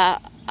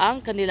sila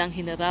ang kanilang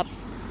hinarap.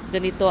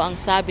 Ganito ang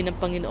sabi ng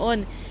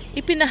Panginoon,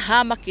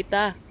 "Ipinahamak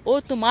kita, o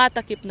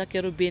tumatakip na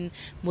kerubin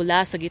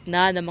mula sa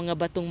gitna ng mga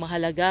batong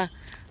mahalaga.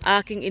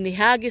 Aking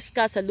inihagis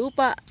ka sa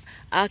lupa,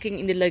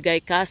 aking inilagay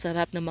ka sa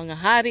harap ng mga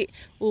hari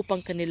upang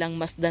kanilang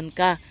masdan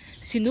ka.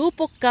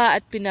 Sinupok ka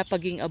at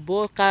pinapaging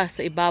abo ka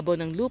sa ibabaw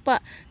ng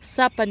lupa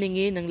sa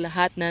paningin ng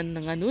lahat na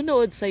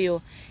nanganunood sa iyo.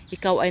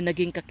 Ikaw ay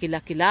naging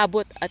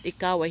kakilakilabot at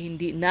ikaw ay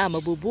hindi na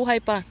mabubuhay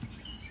pa.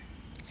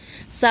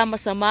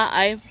 Sama-sama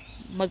ay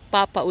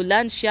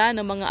magpapaulan siya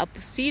ng mga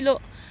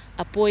apusilo,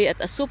 apoy at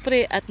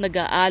asupre, at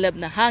nag-aalab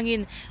na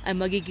hangin ay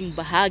magiging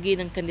bahagi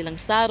ng kanilang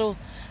saro.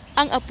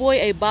 Ang apoy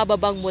ay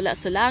bababang mula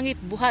sa langit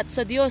buhat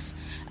sa Diyos.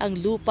 Ang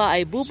lupa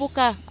ay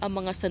bubuka,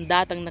 ang mga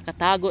sandatang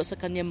nakatago sa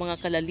kanyang mga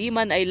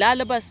kalaliman ay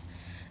lalabas.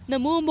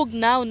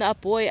 Namumugnaw na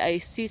apoy ay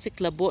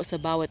sisiklabo sa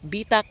bawat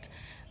bitak.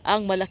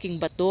 Ang malaking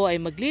bato ay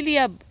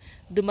magliliyab.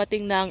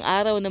 Dumating na ang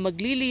araw na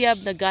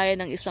magliliyab na gaya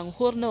ng isang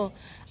hurno.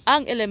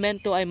 Ang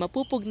elemento ay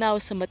mapupugnaw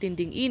sa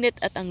matinding init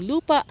at ang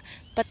lupa,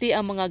 pati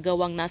ang mga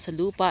gawang nasa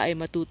lupa ay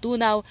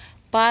matutunaw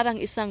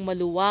parang isang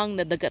maluwang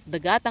na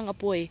dagat-dagatang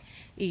apoy.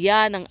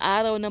 Iyan ang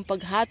araw ng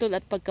paghatol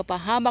at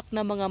pagkapahamak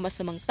ng mga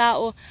masamang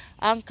tao,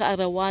 ang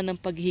kaarawan ng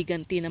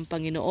paghihiganti ng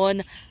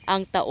Panginoon,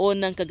 ang taon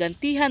ng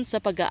kagantihan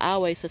sa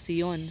pag-aaway sa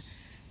Siyon.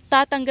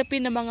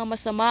 Tatanggapin ng mga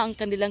masama ang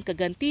kanilang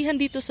kagantihan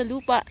dito sa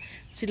lupa,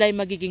 sila'y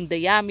magiging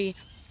dayami,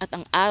 at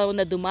ang araw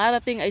na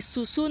dumarating ay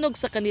susunog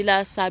sa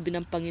kanila, sabi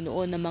ng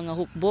Panginoon ng mga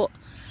hukbo.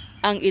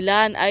 Ang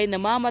ilan ay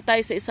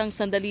namamatay sa isang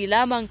sandali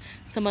lamang,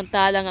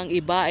 samantalang ang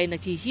iba ay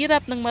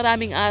naghihirap ng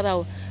maraming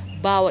araw.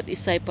 Bawat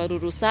isa'y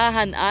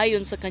parurusahan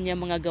ayon sa kanyang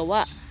mga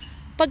gawa.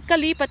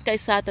 Pagkalipat kay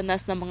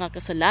Satanas ng mga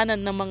kasalanan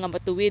ng mga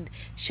matuwid,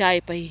 siya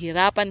ay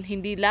pahihirapan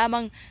hindi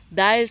lamang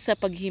dahil sa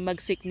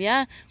paghimagsik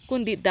niya,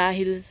 kundi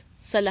dahil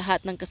sa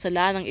lahat ng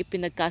kasalanang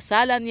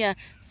ipinagkasala niya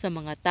sa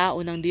mga tao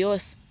ng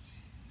Diyos.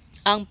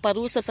 Ang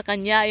parusa sa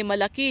kanya ay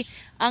malaki,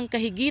 ang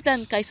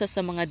kahigitan kaysa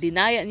sa mga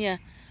dinaya niya.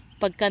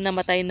 Pagka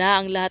namatay na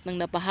ang lahat ng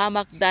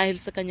napahamak dahil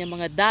sa kanyang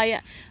mga daya,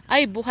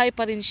 ay buhay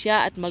pa rin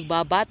siya at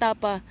magbabata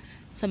pa.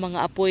 Sa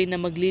mga apoy na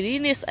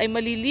maglilinis ay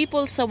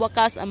malilipol sa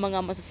wakas ang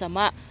mga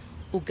masasama.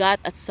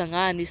 Ugat at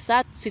sanga ni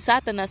si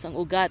Satanas ang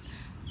ugat.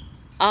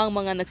 Ang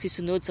mga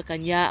nagsisunod sa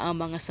kanya ang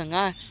mga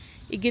sanga.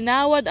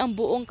 Iginawad ang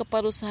buong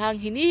kaparusahang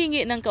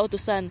hinihingi ng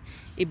kautusan,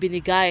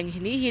 ibinigay ang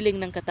hinihiling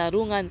ng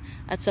katarungan,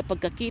 at sa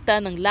pagkakita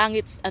ng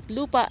langit at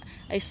lupa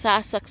ay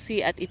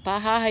sasaksi at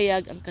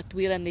ipahahayag ang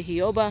katwiran ni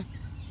Jehova.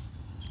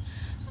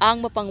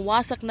 Ang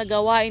mapangwasak na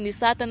gawain ni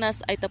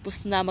Satanas ay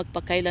tapos na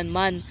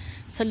magpakailanman.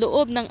 Sa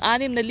loob ng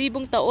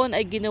 6,000 taon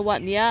ay ginawa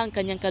niya ang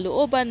kanyang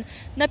kalooban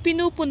na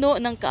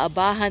pinupuno ng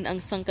kaabahan ang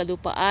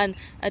sangkalupaan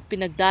at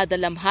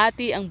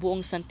pinagdadalamhati ang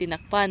buong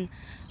santinakpan.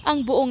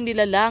 Ang buong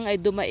nilalang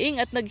ay dumaing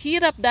at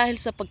naghirap dahil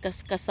sa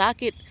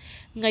pagkasakit.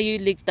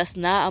 Ngayon ligtas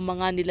na ang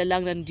mga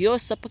nilalang ng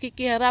Diyos sa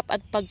pakikiharap at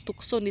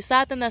pagtukso ni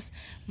Satanas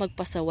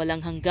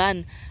magpasawalang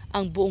hanggan.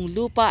 Ang buong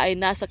lupa ay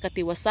nasa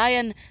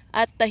katiwasayan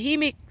at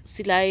tahimik,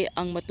 sila'y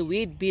ang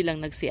matuwid bilang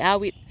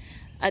nagsiawit.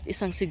 At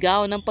isang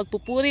sigaw ng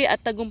pagpupuri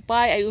at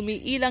tagumpay ay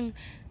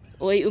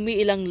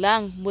umiilang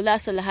lang mula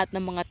sa lahat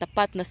ng mga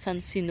tapat na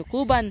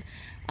sansinukuban.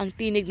 Ang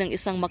tinig ng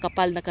isang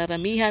makapal na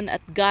karamihan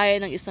at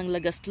gaya ng isang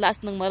lagaslas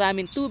ng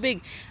maraming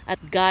tubig at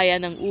gaya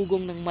ng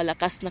ugong ng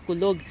malakas na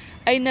kulog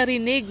ay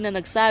narinig na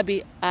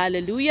nagsabi,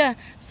 Aleluya,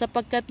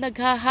 sapagkat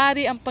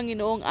naghahari ang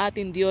Panginoong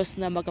ating Diyos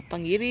na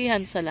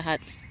makapangyarihan sa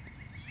lahat.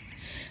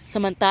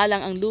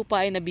 Samantalang ang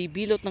lupa ay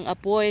nabibilot ng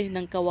apoy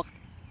ng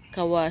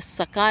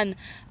kawasakan,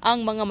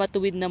 ang mga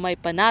matuwid na may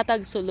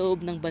panatag sa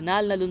loob ng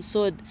banal na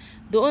lungsod.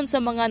 Doon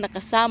sa mga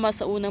nakasama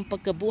sa unang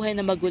pagkabuhay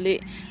na maguli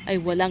ay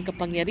walang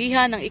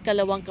kapangyarihan ng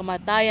ikalawang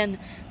kamatayan,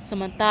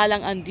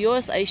 samantalang ang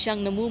Diyos ay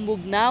siyang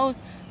namumugnaw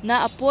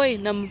na apoy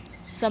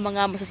sa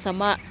mga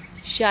masasama.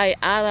 Siya ay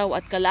araw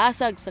at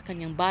kalasag sa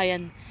kanyang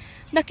bayan.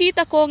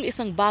 Nakita ko ang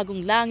isang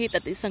bagong langit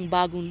at isang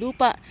bagong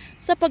lupa,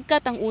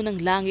 sapagkat ang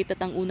unang langit at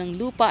ang unang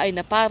lupa ay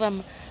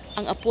naparam.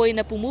 Ang apoy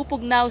na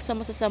pumupugnaw sa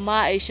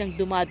masasama ay siyang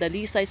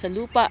dumadalisay sa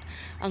lupa.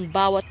 Ang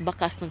bawat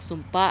bakas ng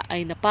sumpa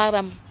ay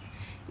naparam.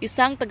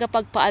 Isang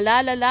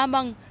tagapagpaalala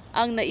lamang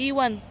ang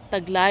naiwan,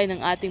 taglay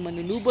ng ating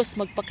manunubos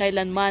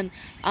magpakailanman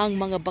ang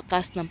mga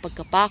bakas ng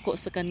pagkapako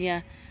sa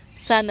kanya.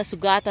 Sa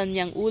nasugatan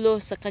niyang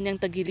ulo, sa kanyang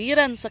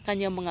tagiliran, sa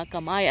kanyang mga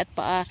kamay at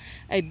paa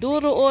ay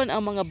duroon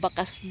ang mga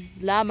bakas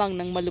lamang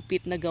ng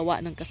malupit na gawa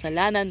ng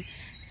kasalanan.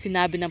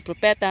 Sinabi ng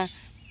propeta,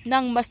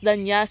 nang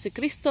masdan niya si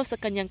Kristo sa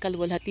kanyang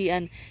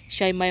kalwalhatian,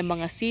 siya'y may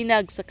mga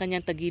sinag sa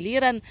kanyang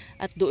tagiliran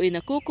at doon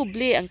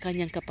nakukubli ang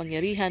kanyang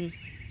kapangyarihan.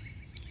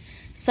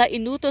 Sa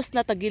inutos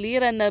na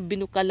tagiliran na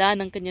binukala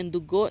ng kanyang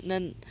dugo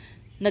na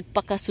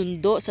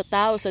nagpakasundo sa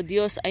tao sa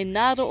Diyos ay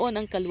naroon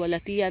ang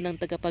kalwalhatian ng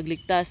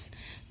tagapagligtas.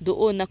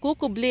 Doon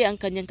nakukubli ang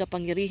kanyang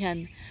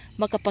kapangyarihan,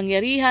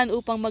 makapangyarihan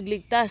upang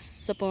magligtas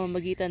sa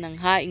pamamagitan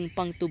ng haing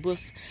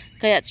pangtubos.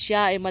 Kaya't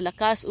siya ay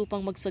malakas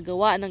upang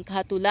magsagawa ng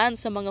kahatulan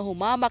sa mga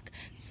humamak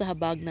sa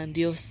habag ng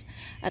Diyos.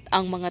 At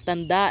ang mga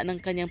tanda ng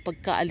kanyang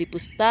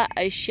pagkaalipusta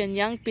ay siya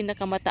niyang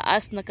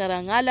pinakamataas na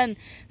karangalan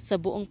sa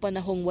buong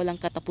panahong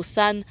walang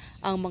katapusan.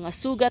 Ang mga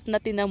sugat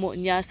na tinamo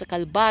niya sa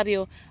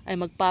Kalbaryo ay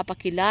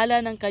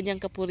magpapakilala ng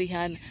kanyang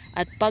kapurihan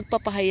at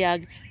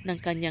pagpapahayag ng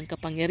kanyang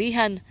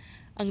kapangyarihan.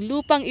 Ang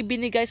lupang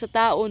ibinigay sa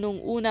tao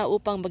noong una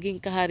upang maging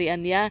kaharian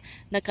niya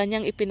na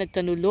kanyang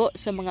ipinagkanulo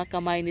sa mga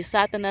kamay ni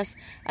Satanas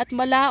at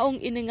malaong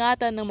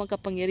iningatan ng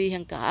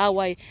makapangyarihang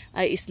kaaway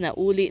ay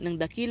isnauli ng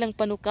dakilang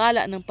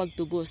panukala ng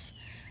pagtubos.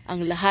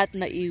 Ang lahat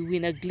na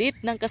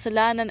iwinaglit ng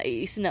kasalanan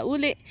ay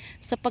isinauli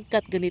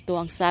sapagkat ganito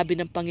ang sabi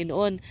ng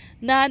Panginoon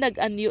na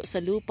nag-anyo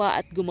sa lupa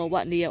at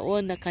gumawa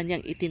niyaon na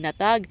kanyang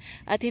itinatag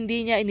at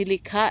hindi niya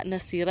inilikha na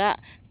sira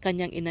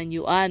kanyang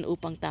inanyuan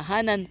upang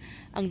tahanan.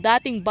 Ang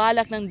dating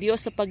balak ng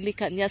Diyos sa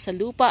paglikha niya sa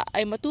lupa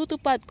ay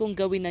matutupad kung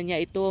gawin na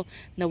niya ito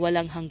na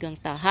walang hanggang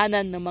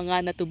tahanan ng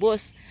mga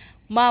natubos.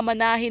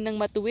 Mamanahin ng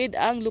matuwid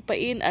ang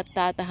lupain at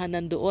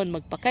tatahanan doon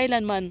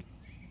magpakailanman.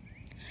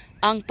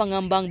 Ang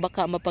pangambang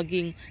baka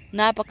mapaging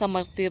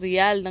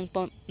napakamaterial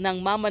ng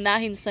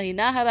mamanahin sa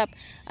hinaharap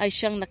ay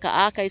siyang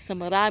nakaakay sa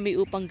marami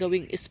upang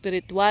gawing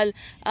espiritual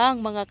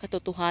ang mga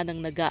katotohanang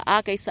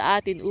nag-aakay sa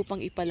atin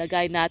upang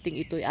ipalagay nating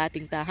ito'y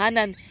ating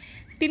tahanan.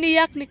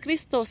 Tiniyak ni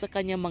Kristo sa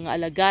kanyang mga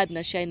alagad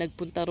na siya ay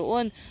nagpunta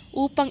roon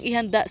upang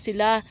ihanda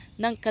sila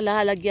ng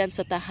kalalagyan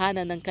sa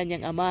tahanan ng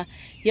kanyang Ama.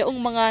 Yaong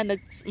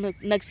mga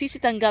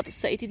nagsisitanggap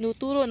sa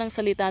itinuturo ng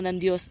salita ng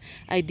Diyos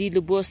ay di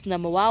lubos na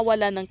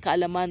mawawala ng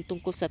kaalaman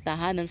tungkol sa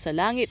tahanan sa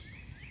langit.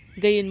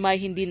 Gayunmay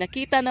hindi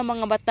nakita ng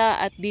mga mata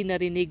at di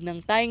narinig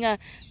ng tainga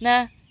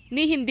na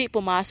ni hindi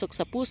pumasok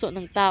sa puso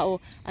ng tao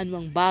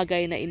anumang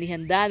bagay na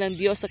inihanda ng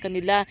Diyos sa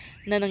kanila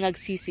na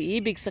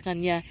nangagsisiibig sa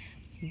Kanya.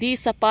 Di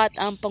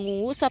sapat ang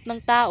pangungusap ng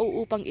tao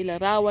upang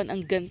ilarawan ang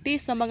ganti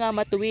sa mga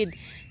matuwid.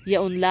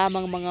 Yaon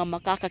lamang mga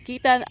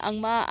makakakita ang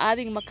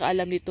maaaring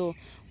makaalam nito.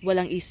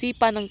 Walang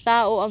isipan ng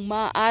tao ang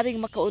maaaring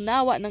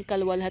makaunawa ng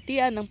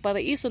kaluwalhatian ng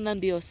paraiso ng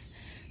Diyos.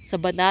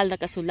 Sa banal na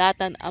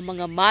kasulatan, ang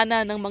mga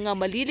mana ng mga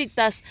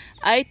maliligtas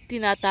ay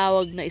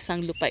tinatawag na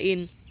isang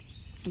lupain.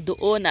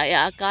 Doon ay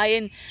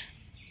aakayin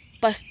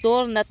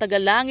pastor na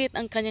tagalangit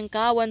ang kanyang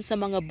kawan sa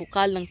mga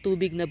bukal ng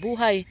tubig na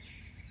buhay.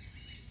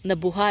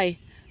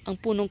 Ang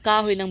punong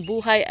kahoy ng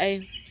buhay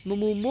ay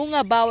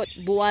mumumunga bawat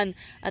buwan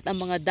at ang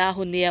mga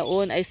dahon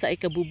niyaon ay sa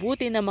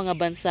ikabubuti ng mga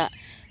bansa.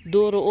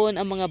 Doroon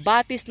ang mga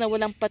batis na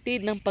walang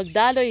patid ng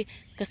pagdaloy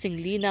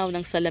kasing linaw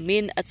ng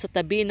salamin at sa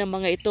tabi ng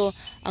mga ito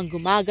ang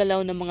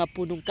gumagalaw ng mga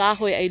punong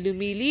kahoy ay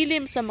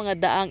lumililim sa mga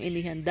daang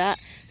inihanda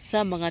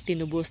sa mga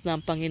tinubos ng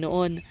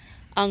Panginoon.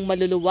 Ang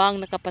maluluwang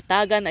na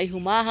kapatagan ay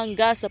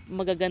humahangga sa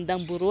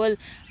magagandang burol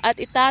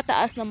at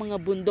itataas ng mga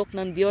bundok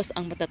ng Diyos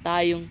ang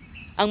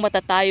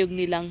matatayog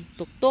nilang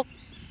tuktok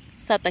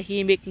sa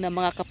tahimik na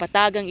mga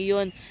kapatagang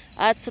iyon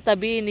at sa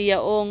tabi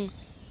niyaong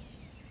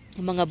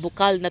mga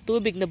bukal na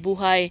tubig na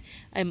buhay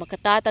ay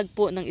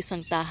makatatagpo ng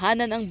isang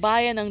tahanan ang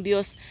bayan ng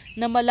Diyos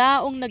na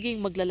malaong naging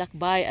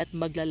maglalakbay at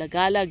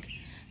maglalagalag.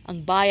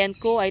 Ang bayan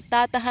ko ay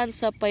tatahan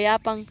sa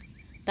payapang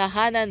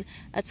tahanan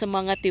at sa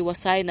mga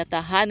tiwasay na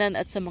tahanan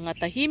at sa mga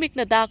tahimik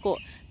na dako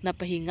na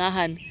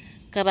pahingahan.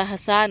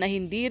 Karahasan ay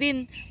hindi rin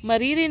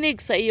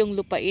maririnig sa iyong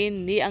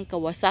lupain ni ang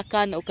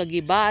kawasakan o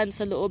kagibaan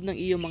sa loob ng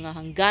iyong mga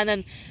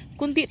hangganan,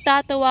 kundi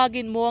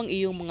tatawagin mo ang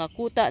iyong mga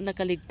kuta na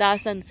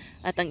kaligtasan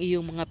at ang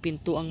iyong mga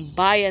pintuang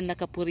bayan na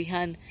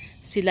kapurihan.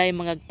 Sila ay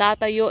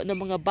magtatayo ng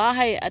mga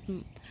bahay at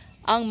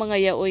ang mga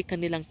yaoy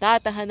kanilang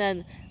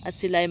tatahanan at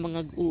sila ay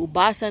mga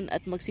uubasan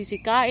at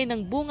magsisikain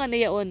ng bunga na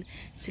yaon.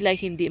 Sila ay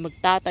hindi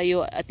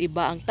magtatayo at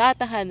iba ang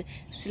tatahan.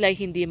 Sila ay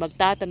hindi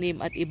magtatanim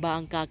at iba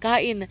ang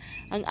kakain.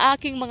 Ang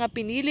aking mga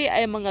pinili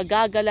ay mga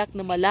gagalak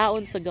na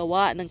malaon sa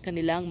gawa ng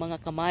kanilang mga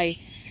kamay.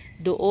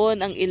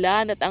 Doon ang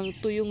ilan at ang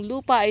tuyong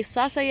lupa ay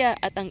sasaya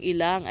at ang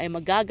ilang ay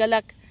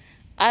magagalak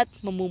at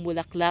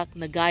mamumulaklak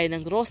na gaya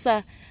ng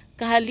rosa.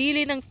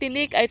 Kahalili ng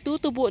tinik ay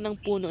tutubo ng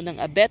puno ng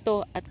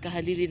abeto at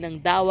kahalili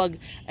ng dawag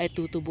ay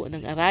tutubo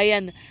ng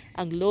arayan.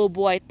 Ang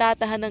lobo ay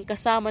tatahanan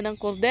kasama ng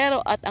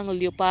kordero at ang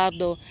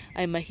leopardo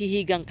ay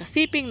mahihigang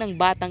kasiping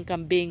ng batang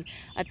kambing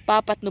at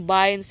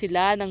papatnubayan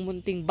sila ng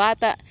munting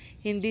bata.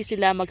 Hindi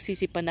sila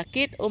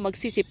magsisipanakit o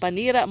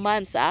magsisipanira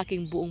man sa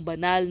aking buong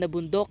banal na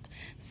bundok,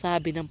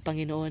 sabi ng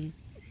Panginoon.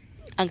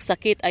 Ang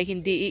sakit ay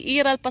hindi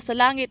iiral pa sa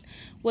langit,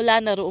 wala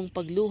na roong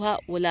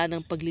pagluha, wala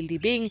ng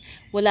paglilibing,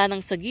 wala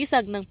ng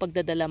sagisag ng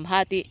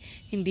pagdadalamhati,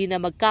 hindi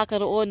na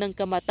magkakaroon ng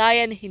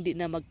kamatayan, hindi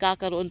na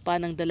magkakaroon pa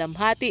ng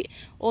dalamhati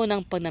o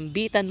ng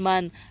panambitan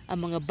man.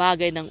 Ang mga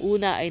bagay ng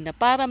una ay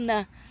naparam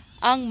na.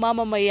 Ang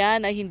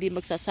mamamayan ay hindi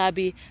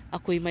magsasabi,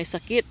 ako'y may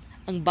sakit.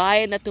 Ang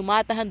bayan na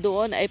tumatahan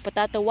doon ay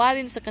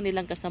patatawarin sa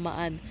kanilang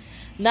kasamaan.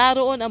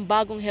 Naroon ang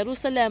bagong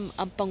Jerusalem,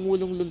 ang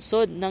pangulong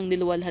lungsod ng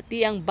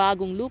niluwalhatiang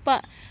bagong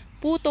lupa,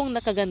 putong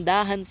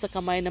nakagandahan sa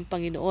kamay ng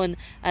Panginoon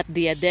at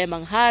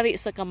diademang hari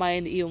sa kamay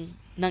ng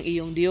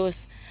iyong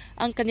Diyos.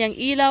 Ang kanyang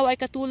ilaw ay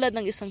katulad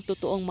ng isang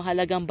totoong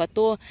mahalagang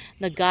bato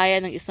na gaya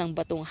ng isang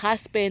batong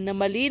haspe na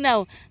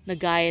malinaw na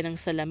gaya ng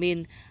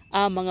salamin.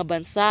 Ang mga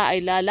bansa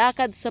ay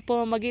lalakad sa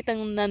pamamagitan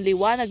ng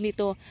liwanag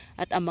nito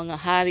at ang mga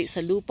hari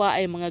sa lupa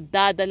ay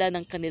magdadala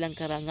ng kanilang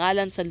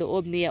karangalan sa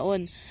loob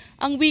niyaon.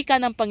 Ang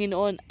wika ng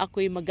Panginoon,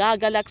 ako'y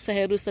magagalak sa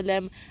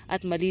Jerusalem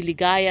at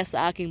maliligaya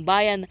sa aking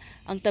bayan.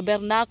 Ang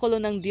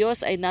tabernakulo ng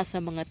Diyos ay nasa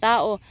mga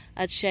tao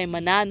at siya ay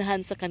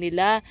mananahan sa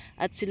kanila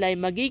at sila ay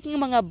magiging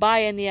mga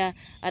bayan niya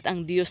at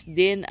ang Diyos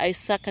din ay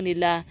sa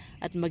kanila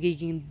at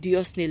magiging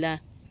Diyos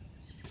nila.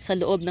 Sa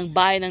loob ng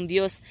bayan ng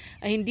Diyos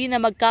ay hindi na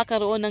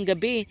magkakaroon ng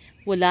gabi,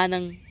 wala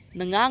nang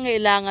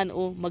nangangailangan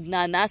o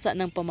magnanasa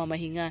ng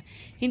pamamahinga.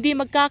 Hindi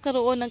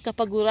magkakaroon ng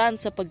kapaguran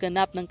sa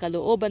pagganap ng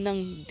kalooban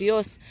ng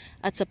Diyos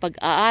at sa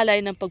pag-aalay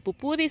ng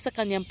pagpupuri sa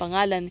kanyang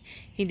pangalan.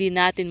 Hindi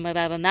natin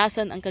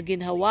mararanasan ang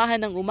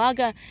kaginhawahan ng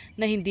umaga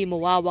na hindi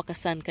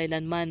mawawakasan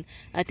kailanman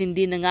at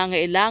hindi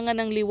nangangailangan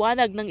ng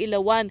liwanag ng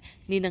ilawan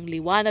ni ng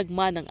liwanag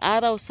man ng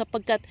araw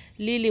sapagkat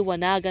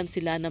liliwanagan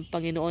sila ng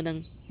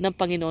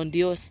Panginoon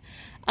Diyos.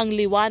 Ang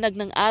liwanag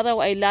ng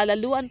araw ay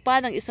lalaluan pa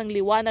ng isang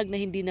liwanag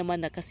na hindi naman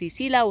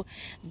nakasisilaw,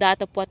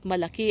 datapwat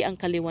malaki ang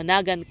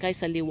kaliwanagan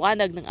kaysa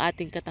liwanag ng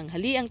ating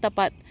katanghaliang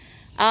tapat.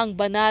 Ang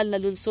banal na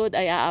lungsod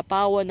ay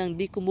aapawan ng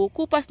di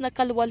kumukupas na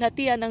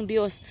kaluwalhatian ng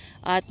Diyos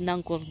at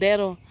ng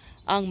Kordero.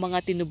 Ang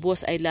mga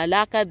tinubos ay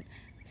lalakad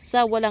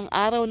sa walang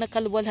araw na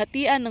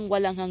kaluwalhatian ng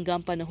walang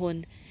hanggang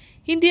panahon.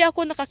 Hindi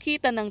ako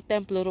nakakita ng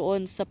templo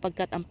roon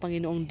sapagkat ang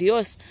Panginoong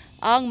Diyos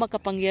ang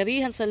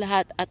makapangyarihan sa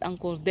lahat at ang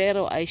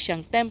Kordero ay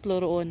siyang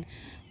templo roon.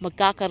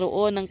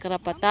 Magkakaroon ng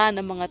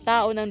karapatan ng mga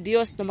tao ng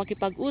Diyos na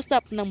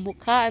makipag-usap ng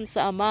mukhaan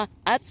sa Ama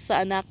at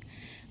sa Anak.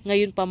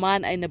 Ngayon pa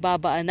man ay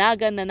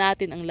nababaanagan na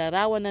natin ang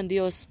larawan ng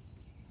Diyos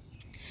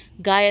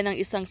gaya ng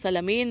isang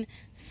salamin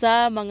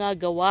sa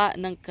mga gawa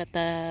ng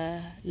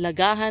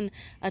katalagahan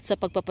at sa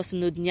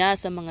pagpapasunod niya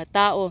sa mga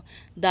tao.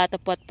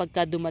 Datapwat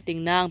pagka dumating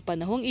na ang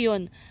panahong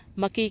iyon,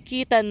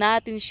 makikita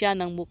natin siya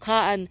ng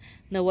mukhaan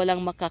na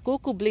walang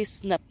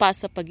makakukublis na pa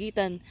sa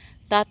pagitan.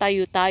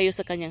 Tatayo tayo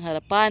sa kanyang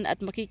harapan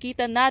at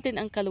makikita natin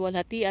ang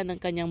kaluwalhatian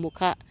ng kanyang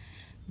mukha.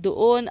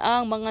 Doon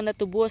ang mga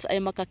natubos ay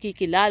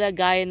makakikilala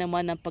gaya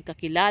naman ng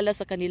pagkakilala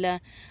sa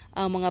kanila.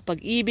 Ang mga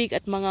pag-ibig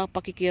at mga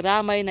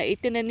pakikiramay na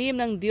itinanim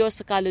ng Diyos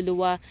sa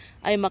kaluluwa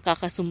ay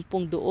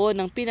makakasumpong doon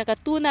ng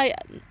pinakatunay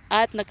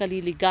at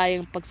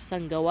nakaliligayang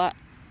pagsasagawa.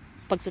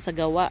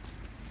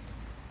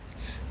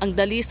 Ang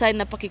dalisay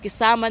na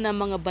pakikisama ng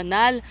mga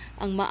banal,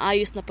 ang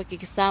maayos na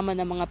pakikisama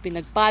ng mga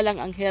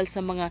pinagpalang anghel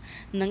sa mga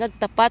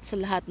nangagtapat sa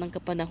lahat ng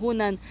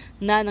kapanahunan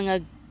na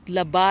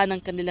nangaglaba ng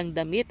kanilang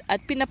damit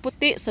at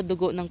pinaputi sa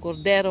dugo ng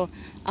Kordero,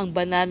 ang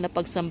banal na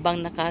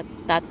pagsambang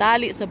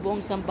nakatatali sa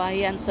buong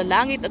sambahayan sa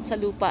langit at sa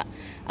lupa.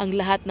 Ang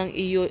lahat ng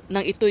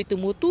ito'y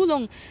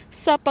tumutulong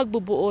sa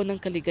pagbubuo ng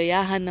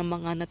kaligayahan ng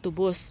mga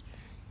natubos.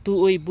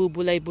 Tuoy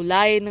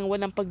bubulay-bulay ng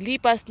walang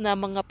paglipas na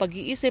mga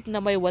pag-iisip na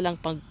may walang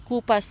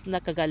pagkupas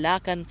na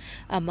kagalakan,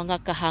 ang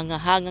mga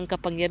kahangahangang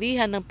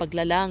kapangyarihan ng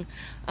paglalang,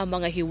 ang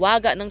mga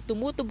hiwaga ng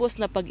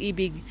tumutubos na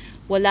pag-ibig.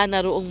 Wala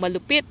na roong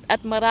malupit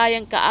at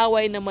marayang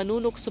kaaway na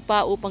manunukso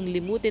pa upang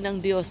limutin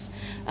ang Diyos.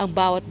 Ang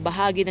bawat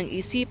bahagi ng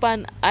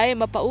isipan ay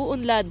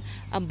mapauunlad,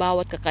 ang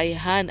bawat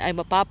kakayahan ay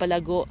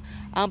mapapalago.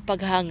 Ang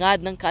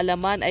paghangad ng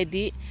kaalaman ay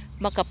di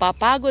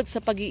makapapagod sa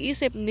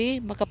pag-iisip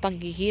ni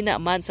makapanghihina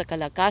man sa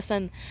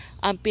kalakasan.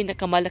 Ang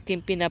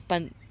pinakamalaking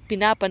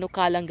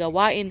pinapanukalang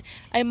gawain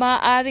ay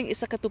maaaring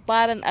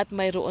isakatuparan at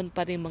mayroon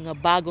pa rin mga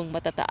bagong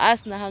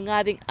matataas na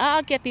hangaring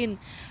aakyatin,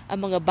 ang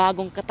mga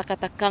bagong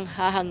katakatakang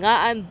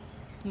hahangaan,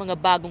 mga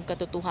bagong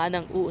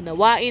katotohanang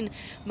uunawain,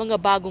 mga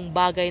bagong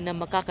bagay na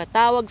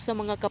makakatawag sa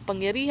mga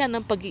kapangyarihan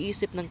ng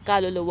pag-iisip ng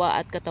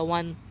kaluluwa at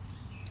katawan.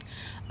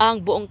 Ang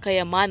buong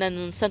kayamanan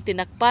ng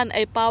santinakpan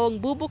ay pawang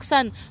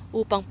bubuksan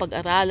upang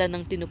pag-aralan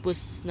ng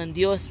tinupos ng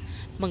Diyos.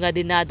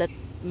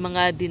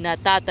 Mga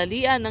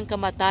dinatatalian ng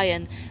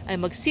kamatayan ay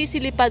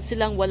magsisilipad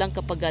silang walang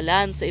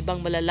kapagalan sa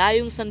ibang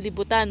malalayong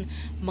sanlibutan,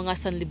 mga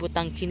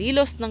sanlibutang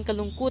kinilos ng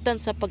kalungkutan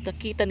sa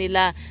pagkakita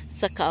nila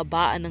sa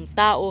kaabaan ng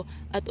tao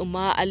at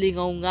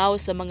umaalingaw-ngaw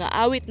sa mga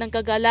awit ng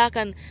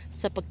kagalakan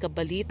sa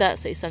pagkabalita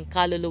sa isang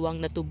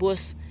kaluluwang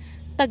natubos.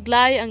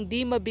 Taglay ang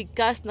di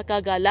mabigkas na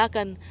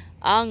kagalakan.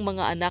 Ang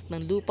mga anak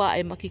ng lupa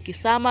ay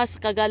makikisama sa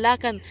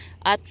kagalakan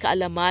at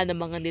kaalaman ng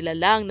mga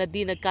nilalang na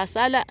di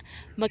nagkasala.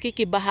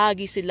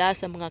 Makikibahagi sila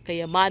sa mga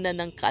kayamanan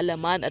ng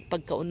kaalaman at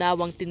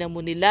pagkaunawang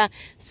tinamo nila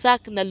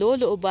sa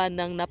nalolooban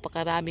ng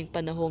napakaraming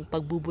panahong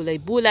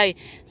pagbubulay-bulay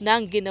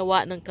ng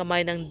ginawa ng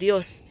kamay ng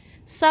Diyos.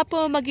 Sa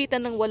pamamagitan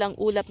ng walang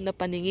ulap na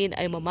paningin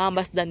ay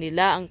mamamasdan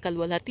nila ang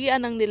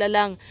kalwalhatian ng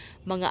nilalang,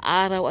 mga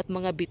araw at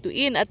mga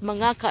bituin at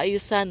mga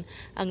kaayusan.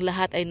 Ang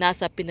lahat ay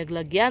nasa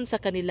pinaglagyan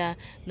sa kanila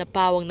na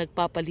pawang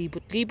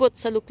nagpapalibot-libot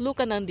sa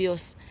luklukan ng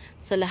Diyos.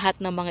 Sa lahat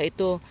ng mga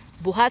ito,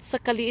 buhat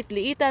sa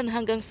kaliit-liitan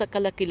hanggang sa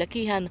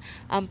kalaki-lakihan,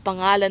 ang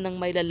pangalan ng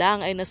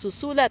maylalang ay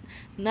nasusulat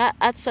na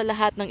at sa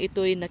lahat ng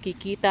ito'y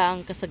nakikita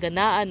ang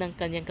kasaganaan ng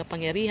kanyang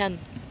kapangyarihan.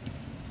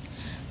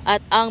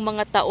 At ang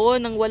mga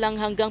taon ng walang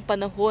hanggang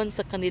panahon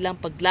sa kanilang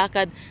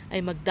paglakad ay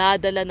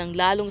magdadala ng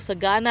lalong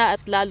sagana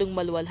at lalong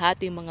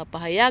maluwalhating mga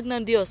pahayag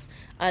ng Diyos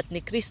at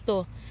ni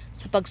Kristo.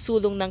 Sa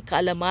pagsulong ng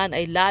kaalaman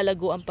ay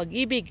lalago ang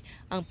pag-ibig,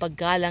 ang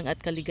paggalang at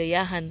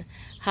kaligayahan.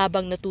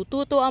 Habang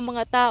natututo ang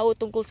mga tao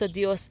tungkol sa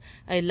Diyos,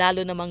 ay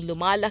lalo namang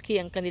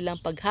lumalaki ang kanilang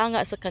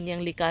paghanga sa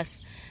Kanyang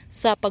likas.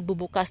 Sa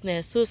pagbubukas ni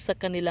Jesus sa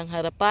kanilang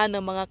harapan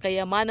ng mga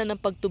kayamanan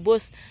ng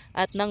pagtubos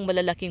at ng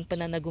malalaking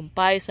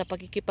pananagumpay sa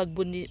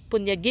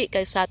pakikipagpunyagi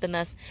kay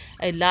Satanas,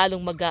 ay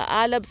lalong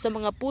mag-aalab sa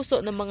mga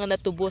puso ng mga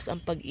natubos ang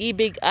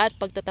pag-ibig at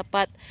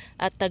pagtatapat,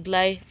 at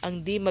taglay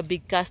ang di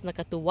mabigkas na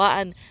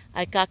katuwaan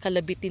ay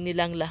kakalabitin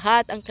nilang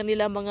lahat ang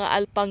kanilang mga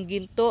alpang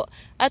ginto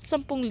at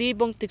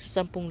 10,000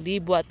 tigsa 10,000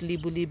 at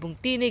libu-libong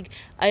tinig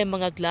ay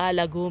mga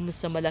glalagom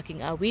sa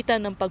malaking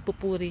awitan ng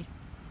pagpupuri.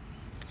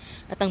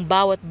 At ang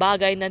bawat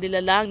bagay na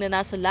nilalang na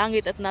nasa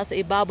langit at nasa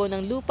ibabaw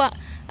ng lupa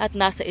at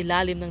nasa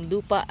ilalim ng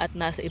lupa at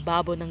nasa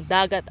ibabaw ng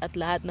dagat at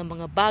lahat ng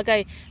mga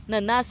bagay na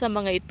nasa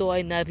mga ito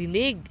ay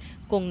narinig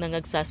kong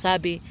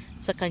nangagsasabi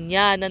sa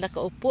Kanya na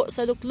nakaupo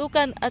sa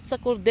luklukan at sa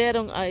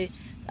Korderong ay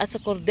at sa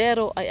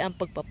kordero ay ang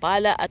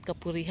pagpapala at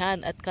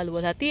kapurihan at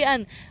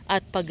kalwalhatian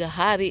at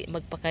paghahari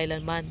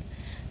magpakailanman.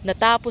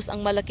 Natapos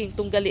ang malaking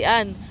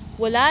tunggalian,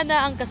 wala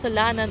na ang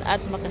kasalanan at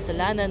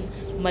makasalanan,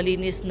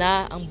 malinis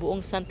na ang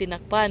buong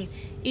santinakpan,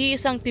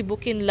 iisang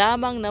tibukin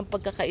lamang ng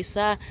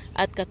pagkakaisa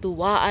at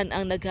katuwaan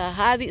ang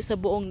naghahari sa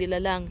buong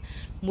nilalang.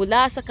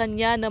 Mula sa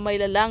kanya na may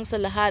lalang sa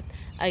lahat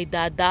ay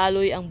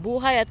dadaloy ang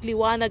buhay at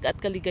liwanag at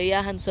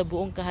kaligayahan sa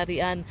buong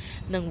kaharian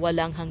ng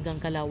walang hanggang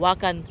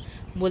kalawakan.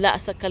 Mula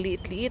sa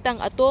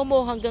kaliit-liitang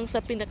atomo hanggang sa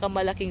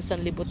pinakamalaking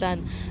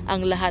sanlibutan,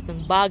 ang lahat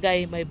ng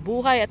bagay may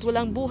buhay at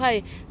walang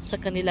buhay. Sa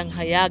kanilang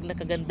hayag na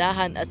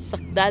kagandahan at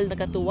sakdal na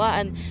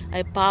katuwaan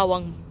ay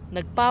pawang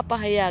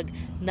nagpapahayag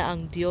na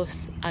ang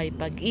Diyos ay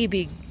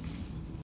pag-ibig.